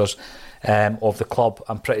shareholders of the club,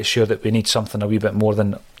 I'm pretty sure that we need something a wee bit more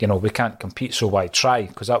than, we can't compete, so why try?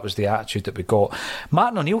 Because that was the attitude that we got.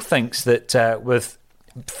 Martin O'Neill thinks that with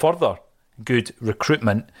further good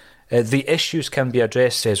recruitment, the issues can be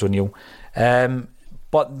addressed, says O'Neill.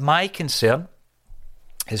 But my concern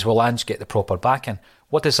is, will Ange get the proper backing?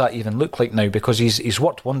 What does that even look like now? Because he's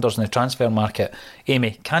worked wonders in the transfer market.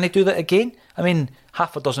 Amy, can he do that again? I mean,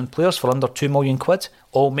 half a dozen players for under £2 million,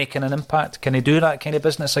 all making an impact. Can he do that kind of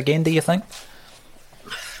business again, do you think?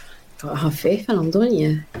 Got to have faith in him, don't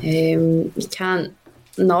you? You can't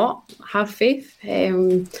not have faith,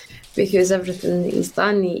 because everything that he's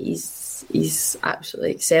done, he's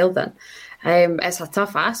absolutely excelled in. It's a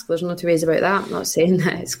tough ask, there's no two ways about that. I'm not saying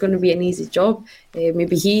that it's going to be an easy job.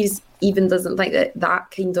 Maybe he's even doesn't think that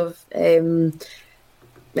kind of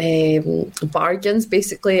bargains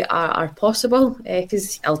basically are possible,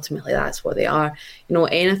 because ultimately that's what they are.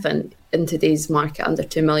 Anything in today's market under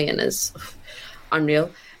 2 million is unreal.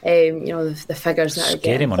 The figures that are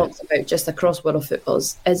getting talked about just across world football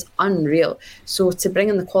is unreal. So to bring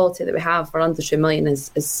in the quality that we have for under 2 million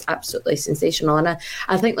is absolutely sensational. And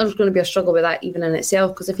I think there's going to be a struggle with that even in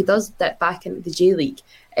itself, because if he does dip back into the J League,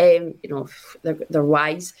 they're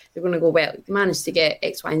wise. They're going to go, well, you managed to get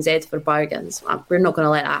X, Y, and Z for bargains. We're not going to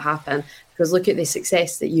let that happen, because look at the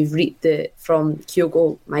success that you've reaped from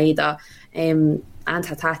Kyogo, Maeda, and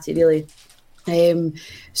Hatate, really.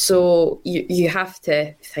 So you have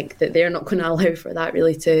to think that they're not going to allow for that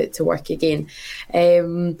really to work again.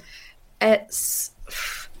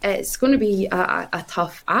 It's going to be a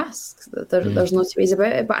tough ask. There's no two ways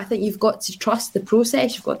about it. But I think you've got to trust the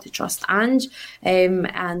process. You've got to trust Ange.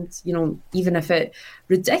 And, even if it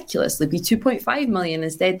ridiculously be 2.5 million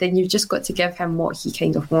instead, then you've just got to give him what he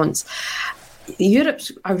kind of wants.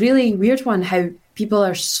 Europe's a really weird one, how people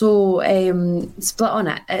are so split on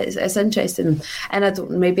it. It's interesting. And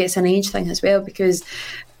maybe it's an age thing as well, because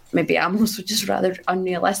maybe I'm also just rather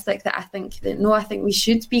unrealistic that I think we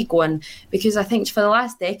should be going, because I think for the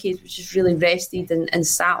last decade we've just really rested and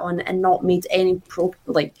sat on and not made any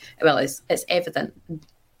it's evident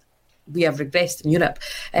we have regressed in Europe.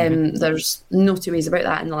 There's no two ways about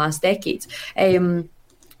that in the last decade.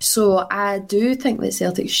 So I do think that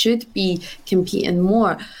Celtic should be competing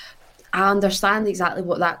more. I understand exactly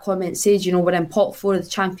what that comment says. We're in pot 4 of the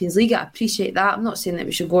Champions League. I appreciate that. I'm not saying that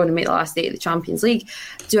we should go on and make the last 8 of the Champions League.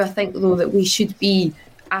 Do I think, though, that we should be?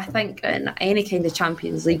 I think in any kind of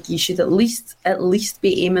Champions League, you should at least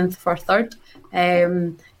be aiming for third,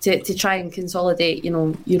 to try and consolidate,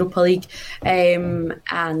 Europa League, and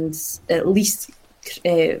at least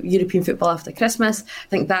European football after Christmas. I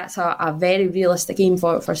think that's a very realistic aim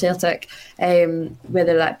for Celtic,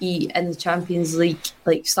 whether that be in the Champions League,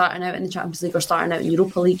 like starting out in the Champions League or starting out in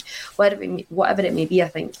Europa League, whatever it may be. I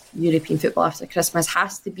think European football after Christmas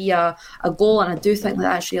has to be a goal, and I do think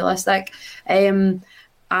that's realistic. I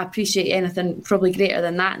appreciate anything probably greater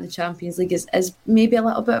than that in the Champions League is maybe a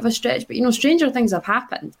little bit of a stretch, but stranger things have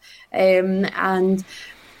happened, and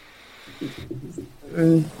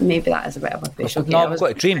maybe that is a bit of a push. We've got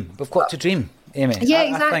to dream. We've got to dream, Amy. Yeah,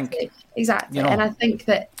 exactly. And I think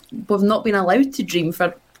that we've not been allowed to dream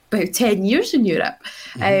for about 10 years in Europe,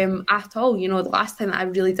 at all. The last time that I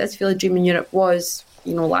really did feel a dream in Europe was,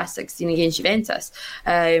 last 16 against Juventus.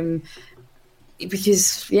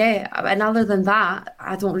 Because, and other than that,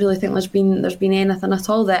 I don't really think there's been anything at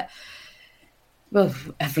all that. Well,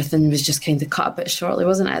 everything was just kind of cut a bit shortly,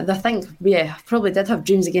 wasn't it? I think, I probably did have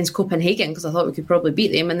dreams against Copenhagen because I thought we could probably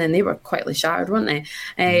beat them, and then they were quietly shattered, weren't they?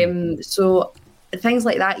 So things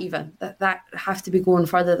like that, even that have to be going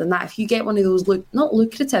further than that. If you get one of those, not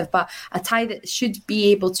lucrative, but a tie that should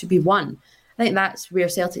be able to be won, I think that's where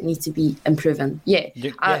Celtic needs to be improving. Maybe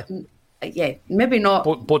not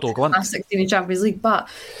Bodo Glimt last 16 in Champions League, but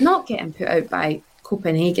not getting put out by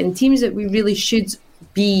Copenhagen, teams that we really should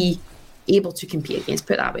be able to compete against,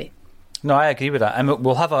 put it that way. No, I agree with that, and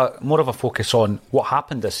we'll have more of a focus on what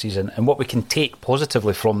happened this season and what we can take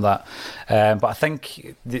positively from that. But I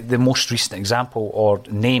think the most recent example or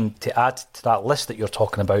name to add to that list that you're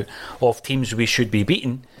talking about of teams we should be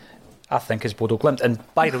beating, I think, is Bodo Glimt. And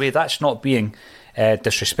by the way, that's not being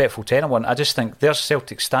disrespectful to anyone. I just think there's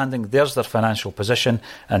Celtic standing, there's their financial position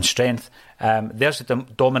and strength, there's the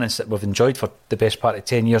dominance that we've enjoyed for the best part of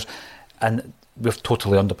 10 years, and we've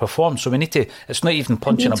totally underperformed. So we need to, it's not even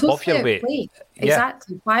punching above your weight.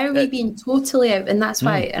 Exactly. Why are we being totally out? And that's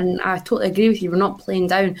why, and I totally agree with you, we're not playing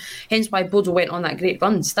down. Hence why Bodo went on that great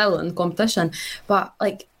run still in the competition. But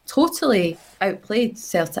totally outplayed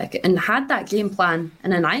Celtic and had that game plan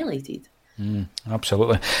and annihilated.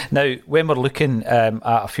 Absolutely. Now, when we're looking at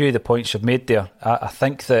a few of the points you've made there, I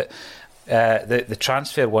think that the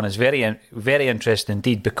transfer one is very, very interesting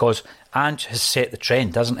indeed, because Ange has set the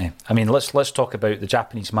trend, hasn't he? I mean, let's talk about the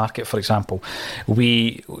Japanese market, for example.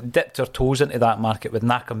 We dipped our toes into that market with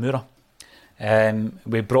Nakamura.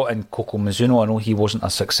 We brought in Koko Mizuno. I know he wasn't a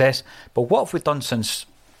success, but what have we done since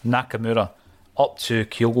Nakamura up to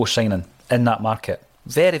Kyogo signing in that market?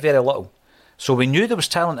 Very, very little. So we knew there was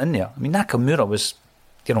talent in there. I mean, Nakamura was,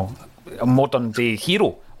 a modern day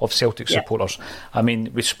hero of Celtic supporters. I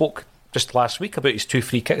mean, we spoke just last week about his 2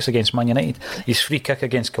 free kicks against Man United, his free kick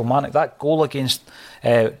against Kilmarnock, that goal against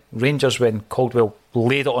Rangers when Caldwell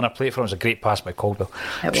laid it on a plate for him was a great pass by Caldwell.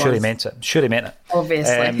 I'm sure he meant it.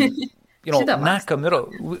 Obviously.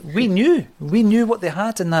 Nakamura, we knew what they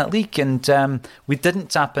had in that league, and we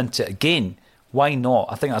didn't tap into it again. Why not?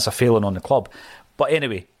 I think that's a failing on the club. But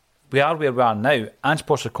anyway, we are where we are now. Ange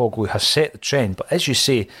Postecoglou has set the trend, but as you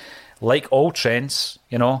say, like all trends,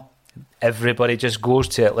 everybody just goes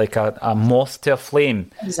to it like a moth to a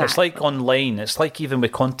flame. Exactly. It's like online. It's like even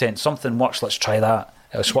with content. Something works, let's try that.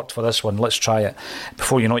 It's worked for this one, let's try it.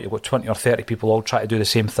 Before you know it, you've got 20 or 30 people all try to do the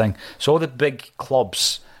same thing. So all the big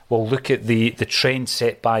clubs will look at the trend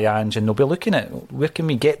set by Ange, and they'll be looking at where can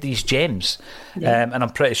we get these gems. And I'm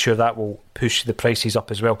pretty sure that will push the prices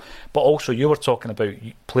up as well. But also, you were talking about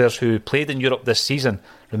players who played in Europe this season.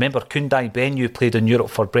 Remember, Kundai Benyu played in Europe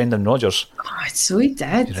for Brendan Rodgers. Oh, so he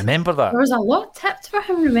did. You remember that? There was a lot tipped for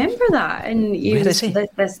him. Remember that? And Where is he?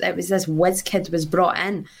 It was this whiz kid was brought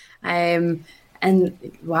in. And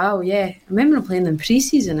wow, yeah, I remember him playing in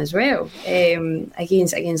pre-season as well,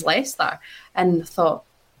 against Leicester, and thought,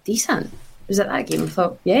 decent. Was it that game? I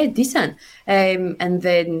thought, yeah, decent. And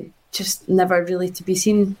then just never really to be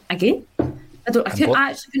seen again. I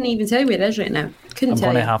actually couldn't even tell you where it is right now. I'm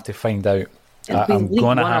going to have to find out. I'm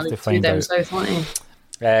going to have to find out. South,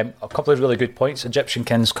 a couple of really good points. Egyptian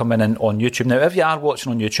Kings coming in on YouTube. Now, if you are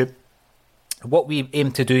watching on YouTube, what we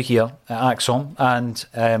aim to do here at Axom and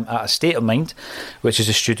at A State of Mind, which is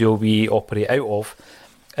a studio we operate out of,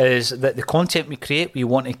 is that the content we create, we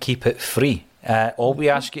want to keep it free. All we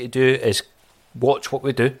ask you to do is watch what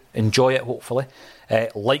we do, enjoy it hopefully,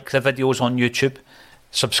 like the videos on YouTube,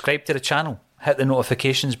 subscribe to the channel, hit the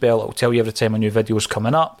notifications bell, it'll tell you every time a new video is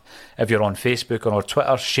coming up. If you're on Facebook or on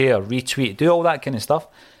Twitter, share, retweet, do all that kind of stuff.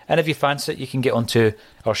 And if you fancy it, you can get onto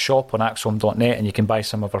our shop on axom.net and you can buy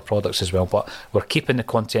some of our products as well. But we're keeping the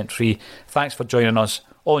content free. Thanks for joining us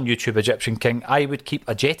on YouTube, Egyptian King. I would keep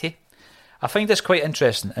a jetty. I find this quite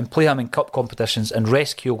interesting and play him in cup competitions and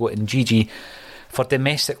rest Kyogo and GG for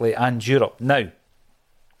domestically and Europe. Now,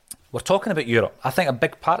 we're talking about Europe. I think a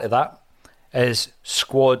big part of that is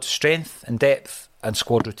squad strength and depth and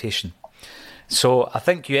squad rotation. So I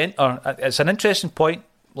think you enter. It's an interesting point.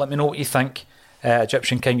 Let me know what you think.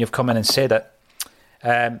 Egyptian King, you've come in and said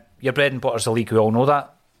it. Your bread and butter's the league, we all know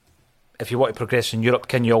that. If you want to progress in Europe,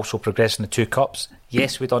 can you also progress in the two cups?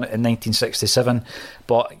 Yes, we done it in 1967,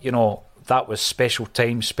 but you know that was special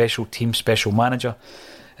time, special team, special manager,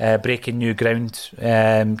 breaking new ground,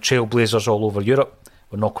 trailblazers all over Europe.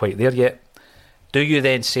 We're not quite there yet. Do you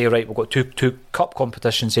then say, right, we've got two cup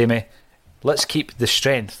competitions, Amy, let's keep the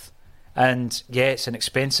strength, and yeah, it's an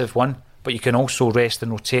expensive one, but you can also rest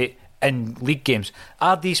and rotate in league games.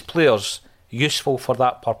 Are these players useful for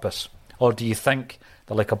that purpose, or do you think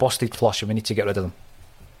they're like a busted flush and we need to get rid of them?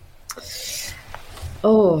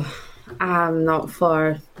 Oh, I'm not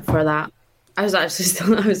for that. I was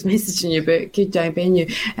messaging you about Kundai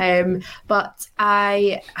Benyu, but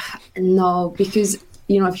no, because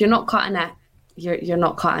you know if you're not cutting it, you're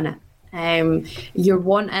not cutting it. You're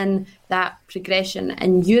wanting that progression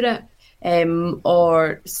in Europe.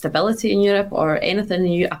 Or stability in Europe, or anything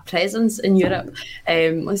in Europe, a presence in Europe.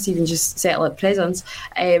 Let's even just settle at presence.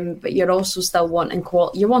 But you're also still wanting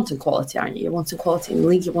quality. You're wanting quality, aren't you? You're wanting quality in the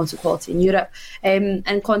league. You're wanting quality in Europe,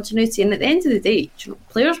 and continuity. And at the end of the day, you know,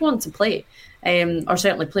 players want to play, or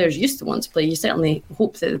certainly players used to want to play. You certainly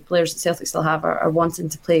hope that the players that Celtic still have are wanting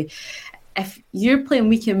to play. If you're playing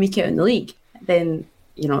week in, week out in the league, then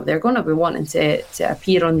you know they're going to be wanting to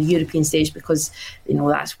appear on the European stage because you know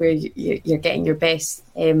that's where you're getting your best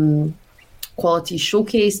quality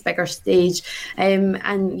showcase, bigger stage,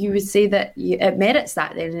 and you would say that it merits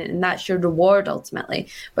that then, and that's your reward ultimately.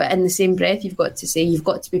 But in the same breath, you've got to say you've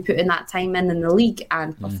got to be putting that time in the league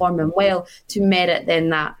and performing well to merit then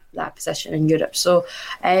that position in Europe. So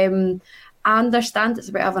I understand it's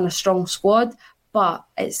about having a strong squad, but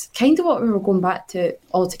it's kind of what we were going back to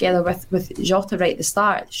altogether with Jota right at the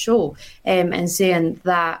start of the show, and saying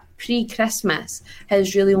that pre-Christmas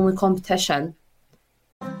his really only competition.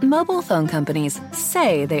 Mobile phone companies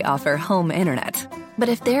say they offer home internet. But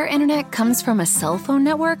if their internet comes from a cell phone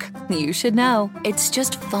network, you should know. It's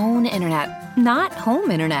just phone internet, not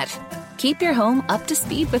home internet. Keep your home up to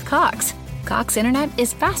speed with Cox. Cox internet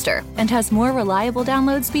is faster and has more reliable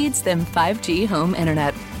download speeds than 5G home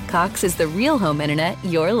internet. Cox is the real home internet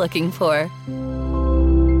you're looking for.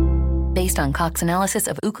 Based on Cox analysis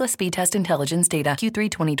of Ookla speed test intelligence data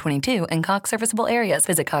Q3 2022 and Cox serviceable areas,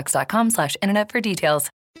 visit cox.com/internet for details.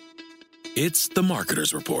 It's the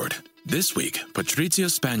Marketer's Report. This week, Patrizia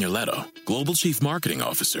Spagnoletto, Global Chief Marketing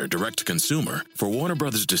Officer, Direct to Consumer for Warner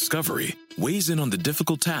Brothers Discovery, weighs in on the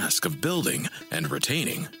difficult task of building and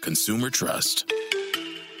retaining consumer trust.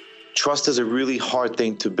 Trust is a really hard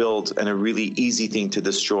thing to build and a really easy thing to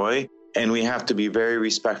destroy, and we have to be very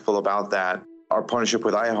respectful about that. Our partnership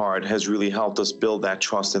with iHeart has really helped us build that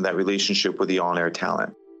trust and that relationship with the on-air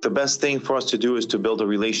talent. The best thing for us to do is to build a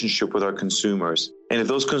relationship with our consumers. And if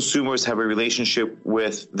those consumers have a relationship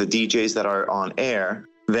with the DJs that are on air,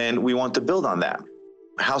 then we want to build on that.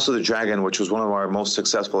 House of the Dragon, which was one of our most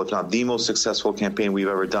successful, if not the most successful campaign we've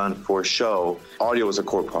ever done for a show, audio was a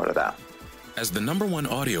core part of that. As the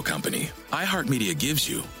 #1 audio company, iHeartMedia gives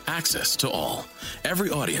you access to all. Every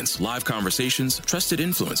audience, live conversations, trusted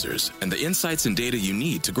influencers, and the insights and data you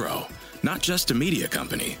need to grow. Not just a media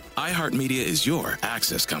company, iHeartMedia is your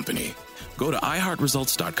access company. Go to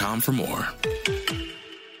iHeartResults.com for more.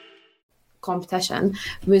 Competition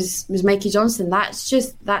was Mikey Johnston. That's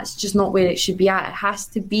just not where it should be at. It has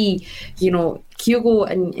to be, Kyogo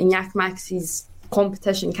and Giakoumakis's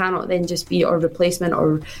competition cannot then just be or replacement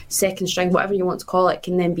or second string, whatever you want to call it,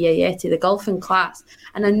 can then be Ajeti. The golfing class,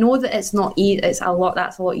 and I know that it's not that's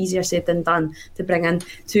a lot easier said than done to bring in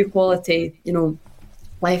two quality,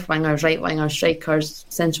 left wingers, right wingers, strikers,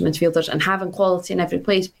 central midfielders, and having quality in every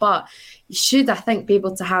place. But you should, I think, be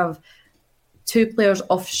able to have two players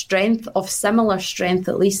of similar strength,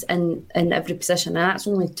 at least in every position, and that's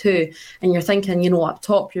only two. And you're thinking, up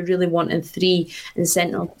top, you're really wanting three in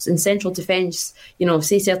central defence.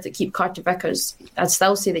 Say Celtic keep Carter Vickers, I'd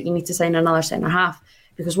still say that you need to sign another centre half,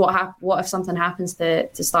 because what if something happens to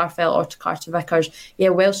Starfelt or to Carter Vickers? Yeah,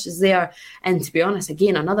 Welsh is there, and to be honest,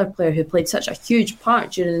 again, another player who played such a huge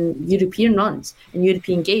part during European runs and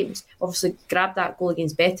European games. Obviously, grabbed that goal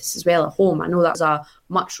against Betis as well at home. I know that was a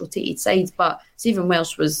much rotated side, but Stephen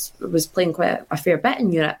Welsh was playing quite a fair bit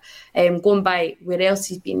in Europe. Going by where else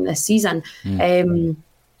he's been this season,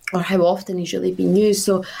 or how often he's really been used.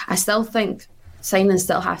 So I still think signings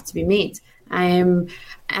still have to be made. And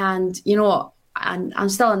I'm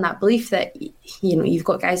still in that belief that, you've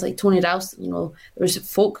got guys like Tony Ralston. There's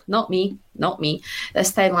folk, not me,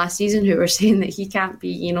 this time last season who were saying that he can't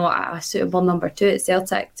be, a suitable number 2 at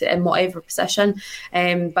Celtic in whatever position.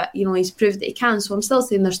 But, he's proved that he can. So I'm still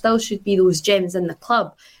saying there still should be those gems in the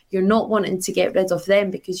club. You're not wanting to get rid of them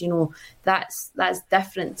because, that's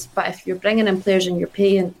different. But if you're bringing in players and you're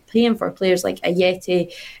paying for players like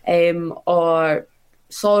Ajeti or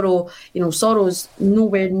Soro, Soro's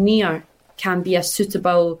nowhere near can be a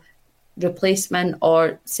suitable replacement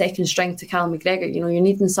or second string to Callum McGregor. You're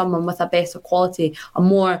needing someone with a better quality, a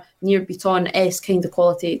more near Beaton-esque kind of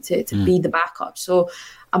quality to be the backup. So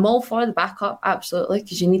I'm all for the backup, absolutely,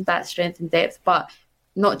 because you need that strength and depth, but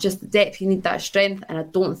not just the depth, you need that strength, and I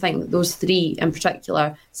don't think that those three in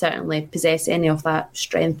particular certainly possess any of that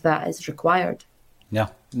strength that is required. Yeah,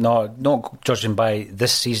 no, not judging by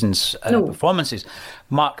this season's performances.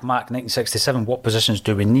 Mark 1967, what positions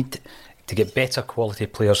do we need to get better quality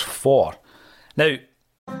players for? Now,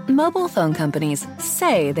 mobile phone companies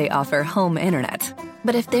say they offer home internet.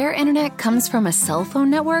 But if their internet comes from a cell phone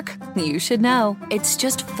network, you should know. It's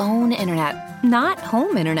just phone internet, not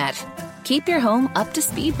home internet. Keep your home up to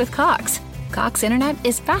speed with Cox. Cox internet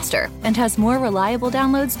is faster and has more reliable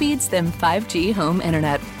download speeds than 5G home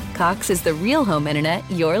internet. Cox is the real home internet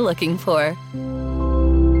you're looking for.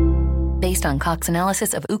 Based on Cox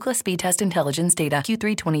analysis of Ookla speed test intelligence data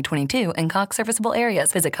Q3 2022 and Cox serviceable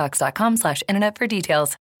areas. Visit cox.com/internet for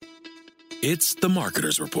details. It's the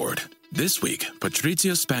Marketer's Report. This week,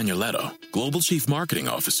 Patrizia Spagnoletto, Global Chief Marketing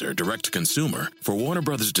Officer, Direct to Consumer for Warner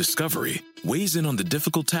Brothers Discovery, weighs in on the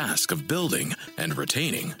difficult task of building and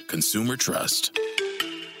retaining consumer trust.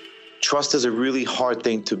 Trust is a really hard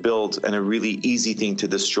thing to build and a really easy thing to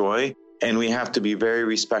destroy, and we have to be very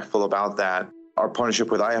respectful about that. Our partnership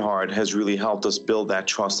with iHeart has really helped us build that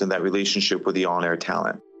trust and that relationship with the on-air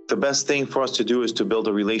talent. The best thing for us to do is to build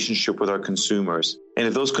a relationship with our consumers. And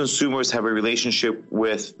if those consumers have a relationship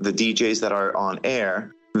with the DJs that are on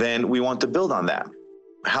air, then we want to build on that.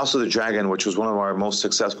 House of the Dragon, which was one of our most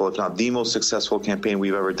successful, if not the most successful campaign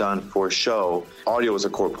we've ever done for a show, audio was a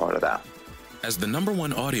core part of that. As the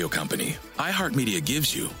 #1 audio company, iHeartMedia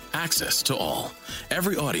gives you access to all.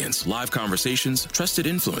 Every audience, live conversations, trusted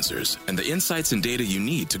influencers, and the insights and data you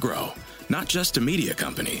need to grow. Not just a media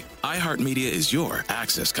company, iHeartMedia is your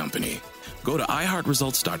access company. Go to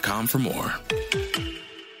iHeartResults.com for more.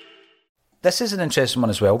 this is an interesting one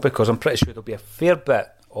as well, because I'm pretty sure there'll be a fair bit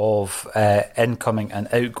of incoming and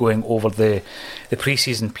outgoing over the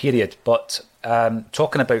pre-season period. But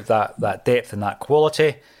talking about that depth and that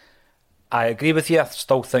quality, I agree with you. I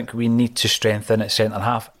still think we need to strengthen at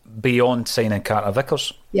centre-half beyond signing Carter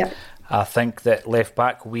Vickers. Yeah. I think that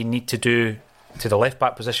left-back, we need to do to the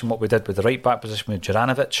left-back position what we did with the right-back position with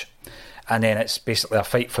Juranovic. And then it's basically a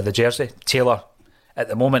fight for the jersey. Taylor, at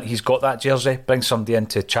the moment, he's got that jersey. Bring somebody in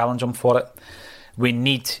to challenge him for it. We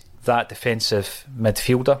need that defensive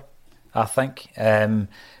midfielder, I think,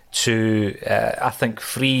 to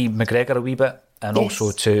free McGregor a wee bit, and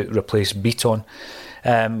also to replace Beaton.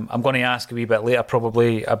 I'm going to ask a wee bit later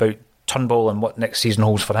probably about Turnbull and what next season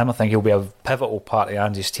holds for him. I think he'll be a pivotal part of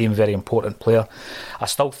Ange's team, very important player. I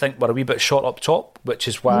still think we're a wee bit short up top, which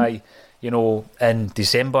is why, in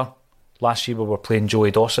December last year we were playing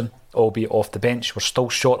Joey Dawson, albeit off the bench. We're still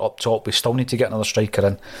short up top. We still need to get another striker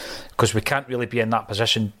in because we can't really be in that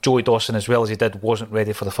position. Joey Dawson, as well as he did, wasn't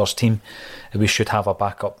ready for the first team. We should have a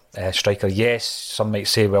backup striker. Yes, some might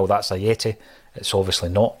say, well, that's a Yeti. It's obviously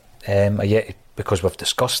not a Yeti because we've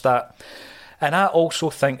discussed that. And I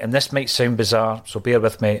also think, and this might sound bizarre, so bear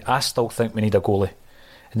with me, I still think we need a goalie.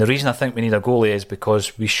 And the reason I think we need a goalie is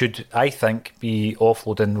because we should, I think, be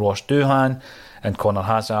offloading Ross Doohan and Connor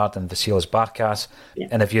Hazard and Vasilis Barkas. Yeah.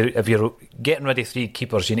 And if you're getting rid of 3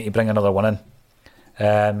 keepers, you need to bring another one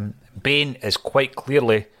in. Bain is quite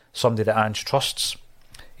clearly somebody that Ange trusts.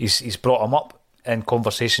 He's brought him up in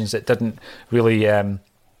conversations that didn't really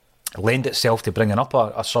lend itself to bringing up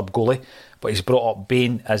a sub goalie, but he's brought up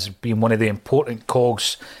Bain as being one of the important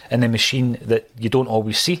cogs in the machine that you don't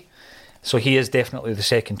always see. So he is definitely the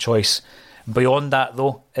second choice. Beyond that,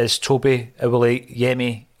 though, is Toby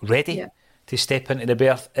Awoleyemi ready to step into the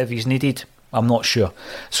berth if he's needed? I'm not sure.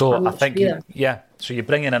 So I think, so you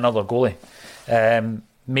bring in another goalie,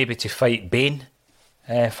 maybe to fight Bain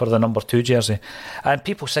for the number 2 jersey. And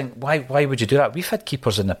people think, why would you do that? We've had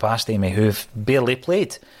keepers in the past, Amy, who've barely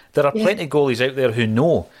played. There are plenty of goalies out there who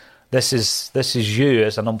know this is you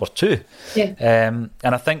as a number 2. Yeah. And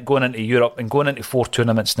I think going into Europe and going into 4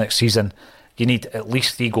 tournaments next season, you need at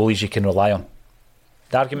least 3 goalies you can rely on.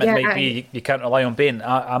 The argument might be you can't rely on Bain.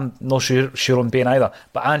 I'm not sure on Bain either,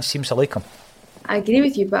 but Ange seems to like him. I agree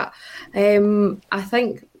with you, but I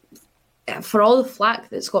think for all the flack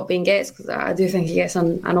that Scott Bain gets, because I do think he gets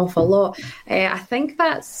an awful lot, I think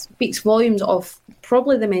that speaks volumes of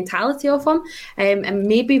probably the mentality of him, and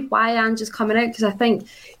maybe why Ange is coming out, because I think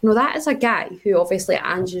that is a guy who obviously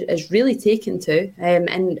Ange is really taken to,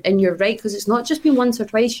 and you're right, because it's not just been once or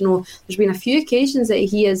twice. There's been a few occasions that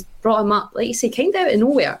he has brought him up, like you say, kind of out of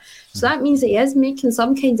nowhere. So that means that he is making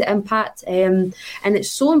some kind of impact, and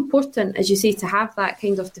it's so important, as you say, to have that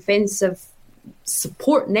kind of defensive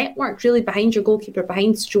support network really behind your goalkeeper,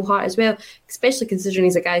 behind Joe Hart as well, especially considering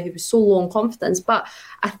he's a guy who was so low on confidence. But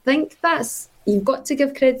I think you've got to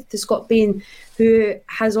give credit to Scott Bain, who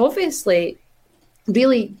has obviously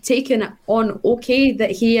really taken it on okay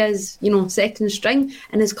that he is, second string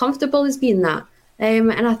and is comfortable as being that.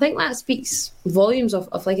 And I think that speaks volumes of,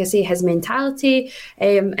 like I say, his mentality,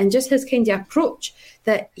 and just his kind of approach,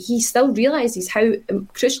 that he still realises how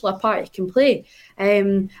crucial a part he can play.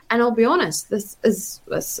 And I'll be honest, this is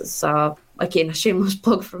again a shameless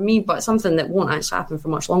plug for me, but something that won't actually happen for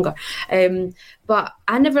much longer. But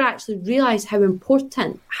I never actually realised how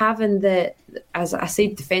important having the, as I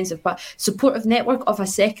said, defensive but supportive network of a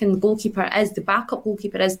second goalkeeper is, the backup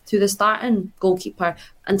goalkeeper is to the starting goalkeeper,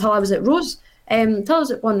 until I was at Rose. Until I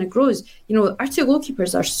was at Bournemouth Rose, our 2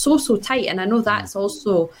 goalkeepers are so tight, and I know that's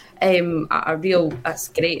also a real, that's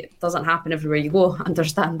great. It doesn't happen everywhere you go, I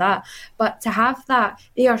understand that. But to have that,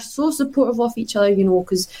 they are so supportive of each other,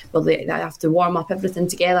 because, they have to warm up everything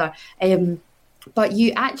together. But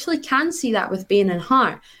you actually can see that with Bain and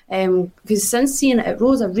Hart, because since seeing it at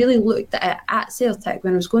Rose, I really looked at it at Celtic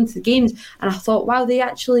when I was going to the games, and I thought, wow, they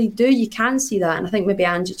actually do. You can see that, and I think maybe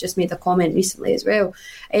Ange just made a comment recently as well.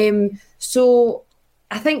 So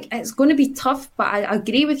I think it's going to be tough, but I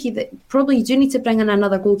agree with you that probably you do need to bring in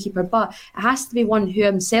another goalkeeper, but it has to be one who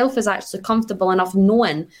himself is actually comfortable enough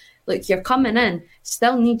knowing, look, you're coming in,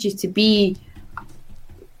 still need you to be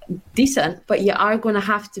decent, but you are going to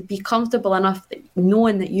have to be comfortable enough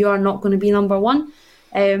knowing that you are not going to be number 1,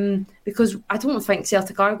 because I don't think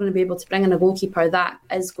Celtic are going to be able to bring in a goalkeeper that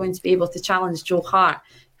is going to be able to challenge Joe Hart,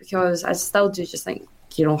 because I still do just think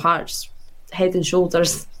Hart's head and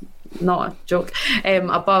shoulders, not a joke,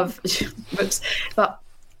 above Brooks. But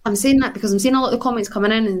I'm saying that because I'm seeing a lot of the comments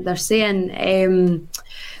coming in, and they're saying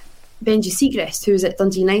Benji Siegrist, who's at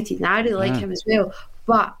Dundee United, and I really like him as well.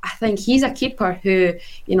 But I think he's a keeper who,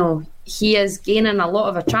 he is gaining a lot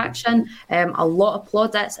of attraction, a lot of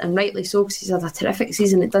plaudits, and rightly so, because he's had a terrific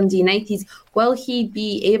season at Dundee United. Will he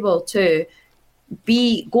be able to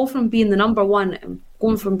go from being the number 1, and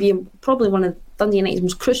going from being probably one of Dundee United's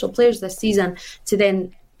most crucial players this season, to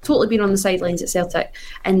then totally being on the sidelines at Celtic?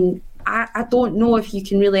 And I don't know if you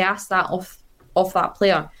can really ask that of that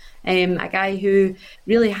player. A guy who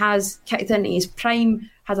really has kicked into his prime,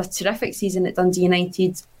 had a terrific season at Dundee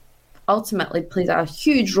United, ultimately played a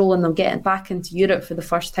huge role in them getting back into Europe for the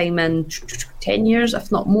first time in 10 years,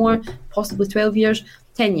 if not more, possibly 12 years.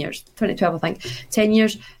 10 years, 2012 I think, 10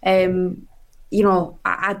 years. I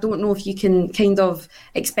don't know if you can kind of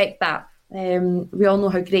expect that We all know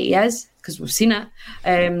how great he is because we've seen it,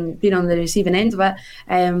 being on the receiving end of it.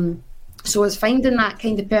 So it's finding that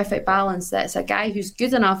kind of perfect balance, that it's a guy who's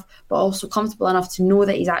good enough but also comfortable enough to know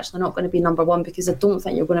that he's actually not going to be number one, because I don't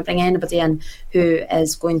think you're going to bring anybody in who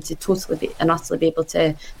is going to totally and utterly be able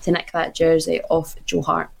to nick that jersey off Joe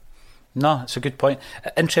Hart. No, it's a good point.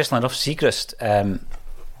 Interestingly enough, Siegrist,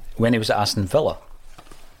 when he was at Aston Villa,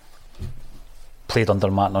 played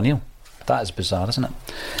under Martin O'Neill. That is bizarre, isn't it?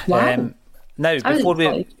 Wow. Now, before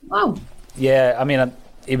we... Wow. Yeah, I mean,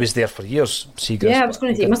 he was there for years, Siegrist. Yeah, I was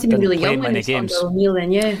going to say, he must have been really young when he was under O'Neill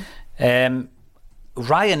then, yeah.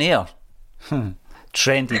 Ryanair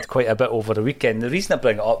trended quite a bit over the weekend. The reason I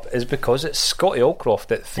bring it up is because it's Scotty Allcroft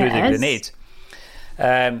that threw the grenade.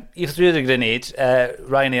 He threw the grenade.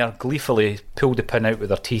 Ryanair gleefully pulled the pin out with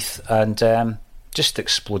their teeth and just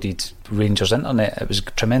exploded Rangers internet. It was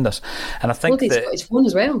tremendous. And I think that Scottish phone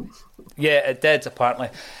as well. Yeah, it did apparently.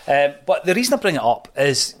 But the reason I bring it up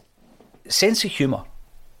is sense of humour.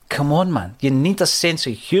 Come on, man. You need a sense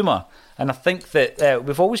of humour. And I think that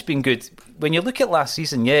we've always been good. When you look at last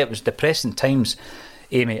season, yeah, it was depressing times,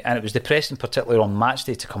 Amy, and it was depressing particularly on match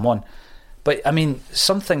day to come on. But, I mean,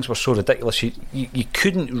 some things were so ridiculous, you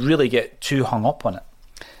couldn't really get too hung up on it.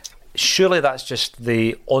 Surely that's just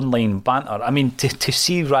the online banter. I mean, to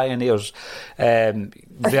see Ryanair's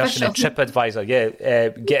version of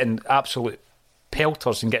TripAdvisor, getting absolute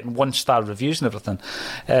pelters and getting 1-star reviews and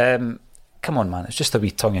everything. Come on, man, it's just a wee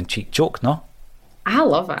tongue-in-cheek joke, no? I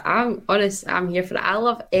love it. I'm here for it. I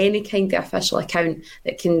love any kind of official account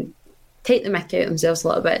that can take the mick out of themselves a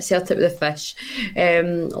little bit. Celtic with the fish,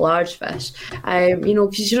 large fish.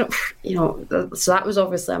 Because so that was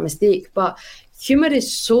obviously a mistake. But humour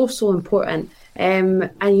is so important. And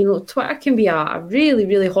Twitter can be a really,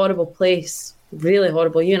 really horrible place. Really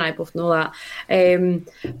horrible. You and I both know that.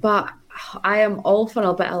 But I am all for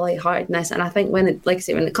a bit of lightheartedness, and I think when it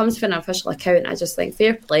comes to an official account, I just think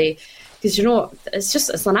fair play, because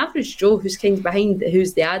it's an average Joe who's kind of behind,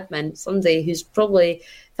 who's the admin, somebody who's probably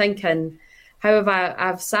thinking, how have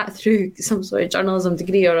I've sat through some sort of journalism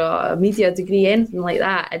degree or a media degree, anything like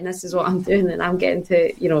that, and this is what I'm doing, and I'm getting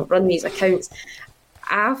to run these accounts.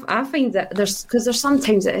 I find that there's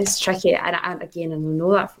sometimes it is tricky, and again, and I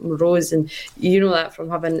know that from Rose, and you know that from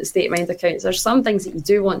having State of Mind accounts. There's some things that you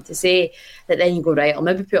do want to say that then you go, right, I'll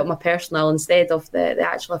maybe put it on my personal instead of the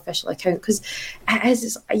actual official account, because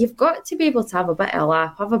you've got to be able to have a bit of a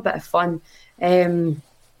laugh, have a bit of fun.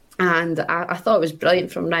 And I thought it was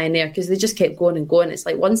brilliant from Ryanair, because they just kept going and going. It's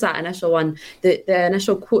like, once that initial one, the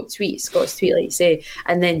initial quote tweet, Scott's tweet, like you say,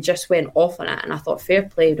 and then just went off on it. And I thought, fair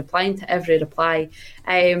play, replying to every reply.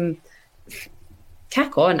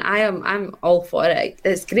 Kick on. I'm all for it.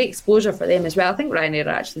 It's great exposure for them as well. I think Ryanair are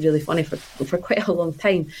actually really funny for quite a long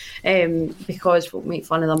time, because folk make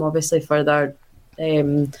fun of them, obviously, for their...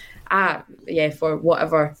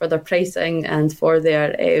 for their pricing and for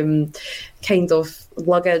their kind of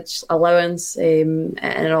luggage allowance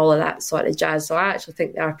and all of that sort of jazz. So I actually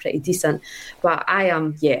think they are pretty decent. But I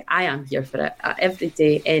am here for it every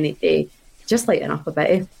day, any day. Just lighten up a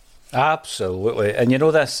bit. Absolutely. And you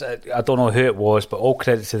know this, I don't know who it was, but all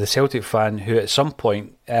credit to the Celtic fan who at some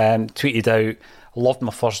point tweeted out, loved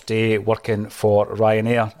my first day working for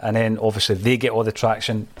Ryanair, and then obviously they get all the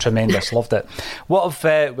traction. Tremendous. Loved it. What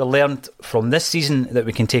have we learned from this season that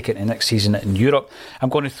we can take into next season in Europe? I'm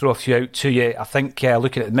going to throw a few out to you. I think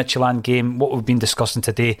looking at the Midtjylland game, what we've been discussing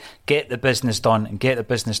today, get the business done, and get the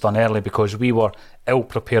business done early, because we were ill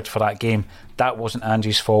prepared for that game. That wasn't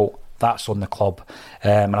Ange's fault. That's on the club.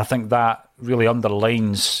 And I think that really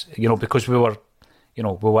underlines, because we were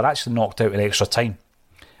actually knocked out in extra time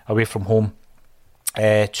away from home.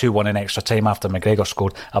 2-1 in extra time after McGregor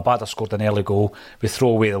scored. Abada scored an early goal. We throw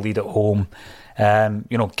away the lead at home.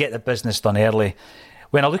 Get the business done early.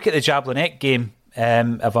 When I look at the Jablonec game,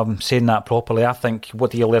 if I'm saying that properly, I think,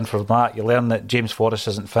 what do you learn from that? You learn that James Forrest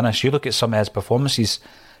isn't finished. You look at some of his performances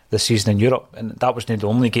this season in Europe, and that wasn't the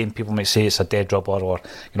only game. People might say it's a dead rubber, or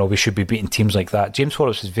we should be beating teams like that. James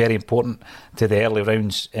Forrest is very important to the early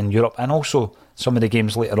rounds in Europe, and also some of the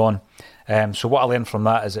games later on. So what I learned from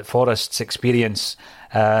that is that Forrest's experience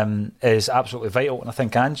is absolutely vital, and I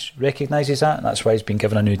think Ange recognises that, and that's why he's been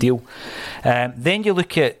given a new deal. Then you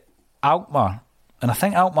look at Alkmaar, and I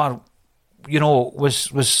think Alkmaar,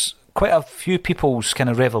 was quite a few people's kind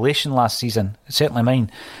of revelation last season, certainly mine,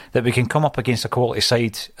 that we can come up against a quality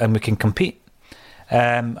side and we can compete.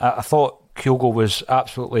 I thought Kyogo was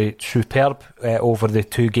absolutely superb over the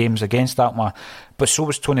 2 games against Alkmaar, but so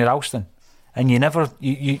was Tony Ralston. And you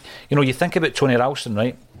think about Tony Ralston,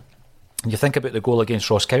 right? You think about the goal against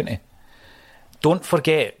Ross County. don't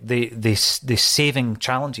forget the saving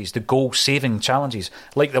challenges, the goal-saving challenges,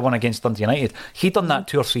 like the one against Dundee United. He'd done that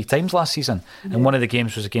 2 or 3 times last season, and one of the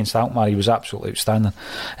games was against Alkmaar. He was absolutely outstanding.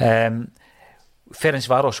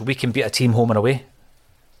 Ferencvaros, we can beat a team home and away.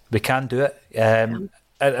 We can do it. And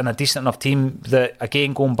a decent enough team that,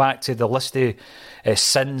 again, going back to the list of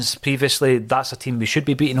sins previously, that's a team we should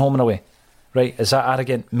be beating home and away. Right? Is that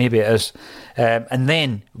arrogant? Maybe it is. And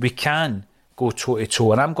then we can go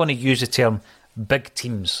toe-to-toe. And I'm going to use the term big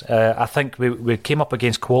teams. I think we came up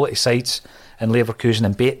against quality sides in Leverkusen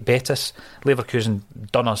and Betis. Leverkusen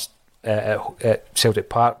done us at Celtic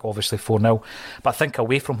Park, obviously 4-0. But I think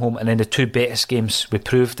away from home and in the 2 Betis games, we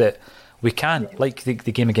proved that we can, like the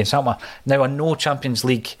game against Alkmaar. Now, I know Champions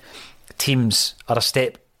League teams are a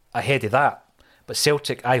step ahead of that, but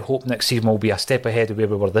Celtic, I hope next season will be a step ahead of where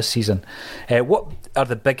we were this season. What are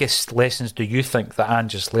the biggest lessons, do you think, that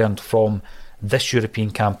Ange has learned from this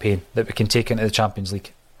European campaign that we can take into the Champions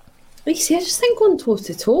League? Like I say, I just think going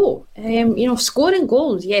toe-to-toe. Scoring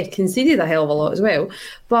goals, conceded a hell of a lot as well.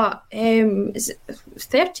 But is it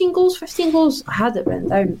 13 goals, 15 goals? I had it written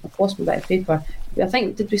down. I've lost my bit of paper. I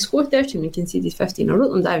think, did we score 13 and conceded 15? I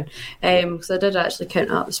wrote them down because I did actually count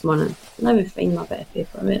that this morning. Let me find my bit of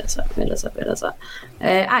paper. Where is it?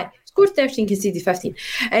 Scored 13, conceded 15.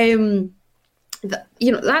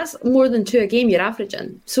 That's more than 2 a game you're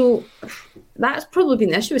averaging. So that's probably been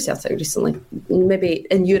the issue with Celtic recently, maybe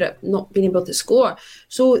in Europe, not being able to score.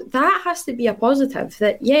 So that has to be a positive.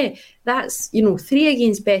 That's 3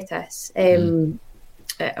 against Betis,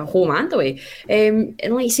 at home and away. And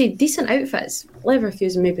like you say, decent outfits.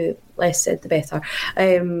 Leverkusen, maybe less said the better.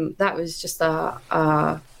 That was just a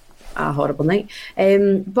horrible night.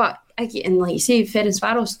 But again, like you say,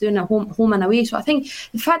 Ferencvaros doing a home and away. So I think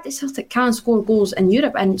the fact that Celtic can score goals in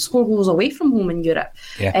Europe and score goals away from home in Europe,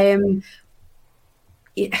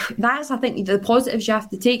 that's, I think, the positives you have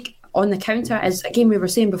to take on the counter. Is, again, we were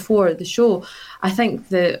saying before the show, I think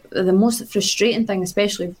the most frustrating thing,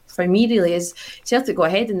 especially for me, really, is Celtic go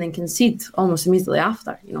ahead and then concede almost immediately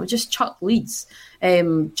after. Just chuck leads.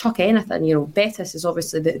 Chuck anything. Betis is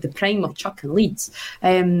obviously the prime of chucking leads.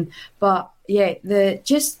 But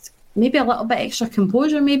just maybe a little bit extra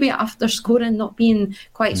composure, maybe after scoring, not being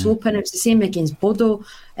quite so open. It was the same against Bodo.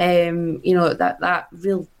 That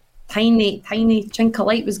real tiny chink of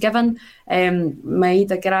light was given.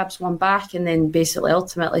 Maeda grabs one back, and then basically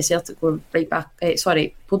ultimately Celtic go right back.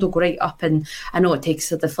 Bodo go right up, and I know it takes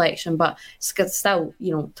a deflection, but still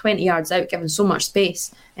 20 yards out, given so much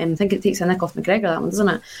space. I think it takes a nick off McGregor, that one, doesn't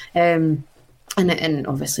it? And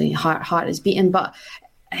obviously heart is beating, but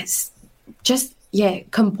it's just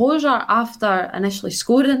composure after initially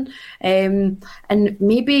scoring, and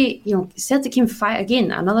maybe Celtic came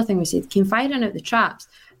again. Another thing we said, came firing out the traps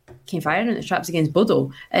against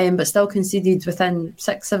Bodo, but still conceded within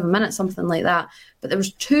 6-7 minutes, something like that. But there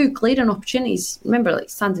was 2 glaring opportunities. Remember, like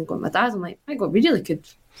standing going with my dad, I'm like, my God, we really could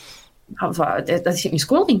have a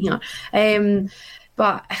scoreline here.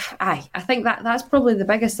 But I think that's probably the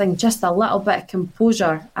biggest thing, just a little bit of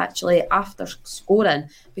composure actually after scoring,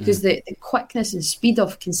 because the quickness and speed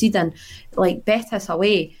of conceding, like Betis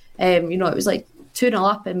away, it was like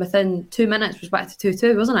 2-0 up, and within 2 minutes was back to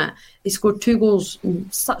 2-2, wasn't it? They scored 2 goals in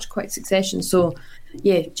such quick succession. So,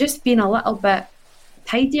 just being a little bit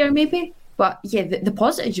tidier maybe. But, the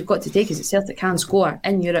positives you've got to take is that Celtic can score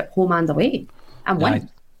in Europe, home and away, and win.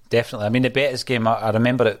 Definitely. I mean, the Betis game, I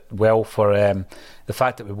remember it well for the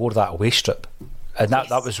fact that we wore that away strip. And that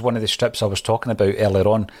was one of the strips I was talking about earlier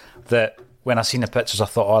on, that when I seen the pictures, I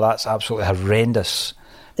thought, oh, that's absolutely horrendous.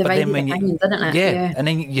 Divided opinion, didn't it? Yeah, and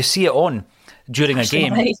then you see it on during a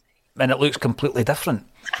game, and it looks completely different.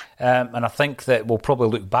 And I think that we'll probably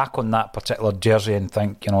look back on that particular jersey and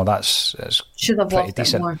think, it's should have pretty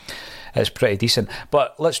decent. More. It's pretty decent.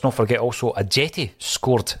 But let's not forget also Ajeti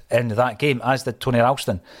scored in that game, as did Tony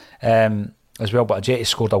Ralston as well. But Ajeti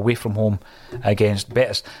scored away from home against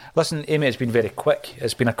Betis. Listen, Amy, it's been very quick.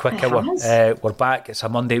 It's been a quick hour. We're back. It's a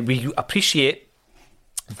Monday. We appreciate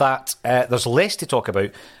that there's less to talk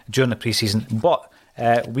about during the pre-season, but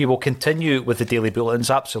we will continue with the daily bulletins,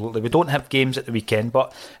 absolutely. We don't have games at the weekend,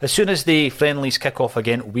 but as soon as the friendlies kick off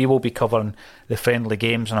again, we will be covering the friendly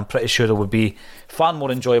games, and I'm pretty sure they will be far more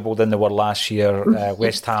enjoyable than they were last year.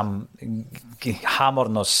 West Ham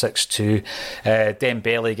hammering us 6-2,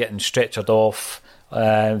 Dembele getting stretchered off,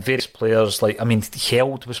 various players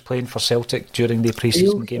Held was playing for Celtic during the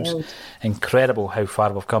pre-season games. Held. Incredible how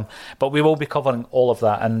far we've come. But we will be covering all of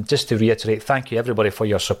that, and just to reiterate, thank you everybody for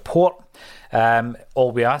your support.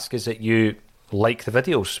 All we ask is that you like the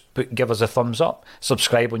videos, give us a thumbs up,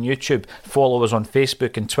 subscribe on YouTube, follow us on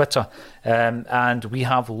Facebook and Twitter, and we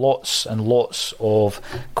have lots and lots of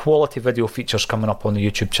quality video features coming up on the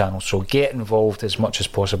YouTube channel, so get involved as much as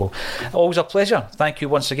possible. Always a pleasure. Thank you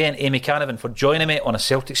once again, Amy Canavan, for joining me on A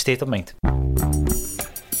Celtic State of Mind.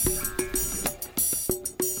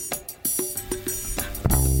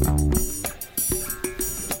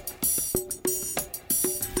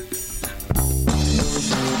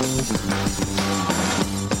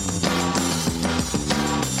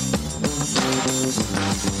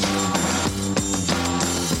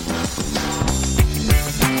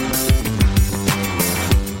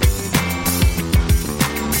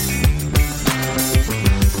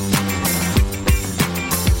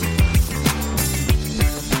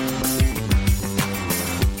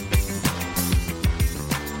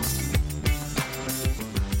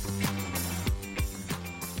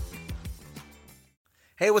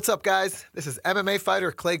 Hey, what's up, guys? This is MMA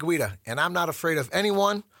fighter Clay Guida, and I'm not afraid of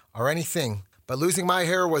anyone or anything. But losing my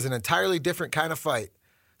hair was an entirely different kind of fight.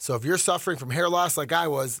 So if you're suffering from hair loss like I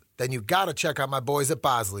was, then you gotta check out my boys at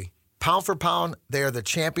Bosley. Pound for pound, they are the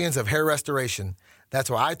champions of hair restoration. That's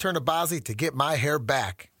why I turned to Bosley to get my hair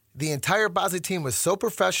back. The entire Bosley team was so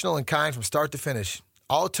professional and kind from start to finish.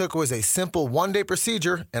 All it took was a simple one-day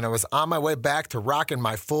procedure, and I was on my way back to rocking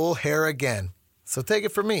my full hair again. So take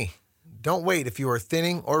it from me. Don't wait if you are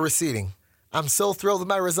thinning or receding. I'm so thrilled with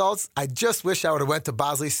my results, I just wish I would have went to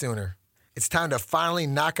Bosley sooner. It's time to finally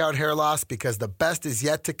knock out hair loss because the best is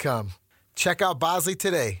yet to come. Check out Bosley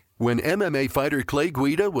today. When MMA fighter Clay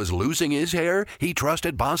Guida was losing his hair, he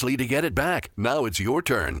trusted Bosley to get it back. Now it's your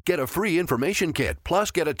turn. Get a free information kit,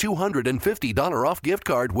 plus get a $250 off gift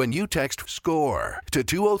card when you text SCORE to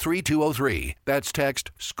 203-203. That's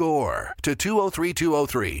text SCORE to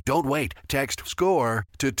 203-203. Don't wait. Text SCORE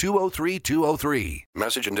to 203-203.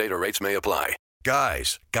 Message and data rates may apply.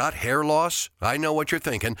 Guys, got hair loss? I know what you're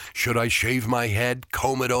thinking. Should I shave my head,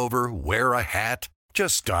 comb it over, wear a hat?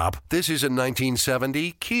 Just stop. This isn't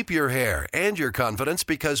 1970. Keep your hair and your confidence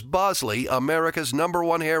because Bosley, America's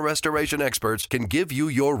 #1 hair restoration experts, can give you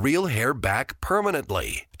your real hair back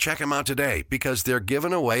permanently. Check them out today because they're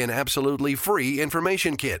giving away an absolutely free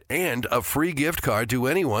information kit and a free gift card to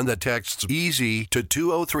anyone that texts EASY to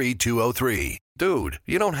 203-203. Dude,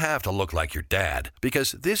 you don't have to look like your dad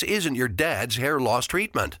because this isn't your dad's hair loss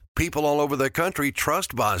treatment. People all over the country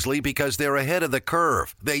trust Bosley because they're ahead of the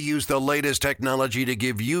curve. They use the latest technology to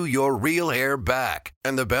give you your real hair back.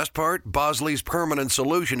 And the best part, Bosley's permanent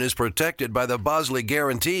solution is protected by the Bosley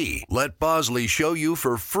Guarantee. Let Bosley show you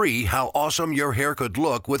for free how awesome your hair could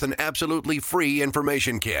look with an absolutely free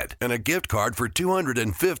information kit and a gift card for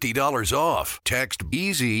 $250 off. Text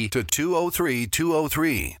EASY to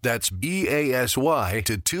 203-203. That's BASY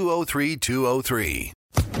to 203-203.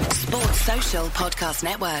 Sports Social Podcast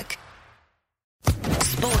Network.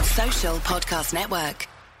 Sports Social Podcast Network.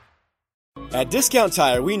 At Discount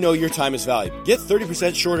Tire, we know your time is valuable. Get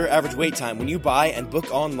 30% shorter average wait time when you buy and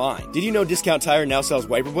book online. Did you know Discount Tire now sells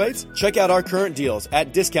wiper blades? Check out our current deals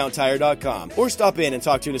at DiscountTire.com or stop in and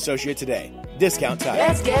talk to an associate today. Discount Tire.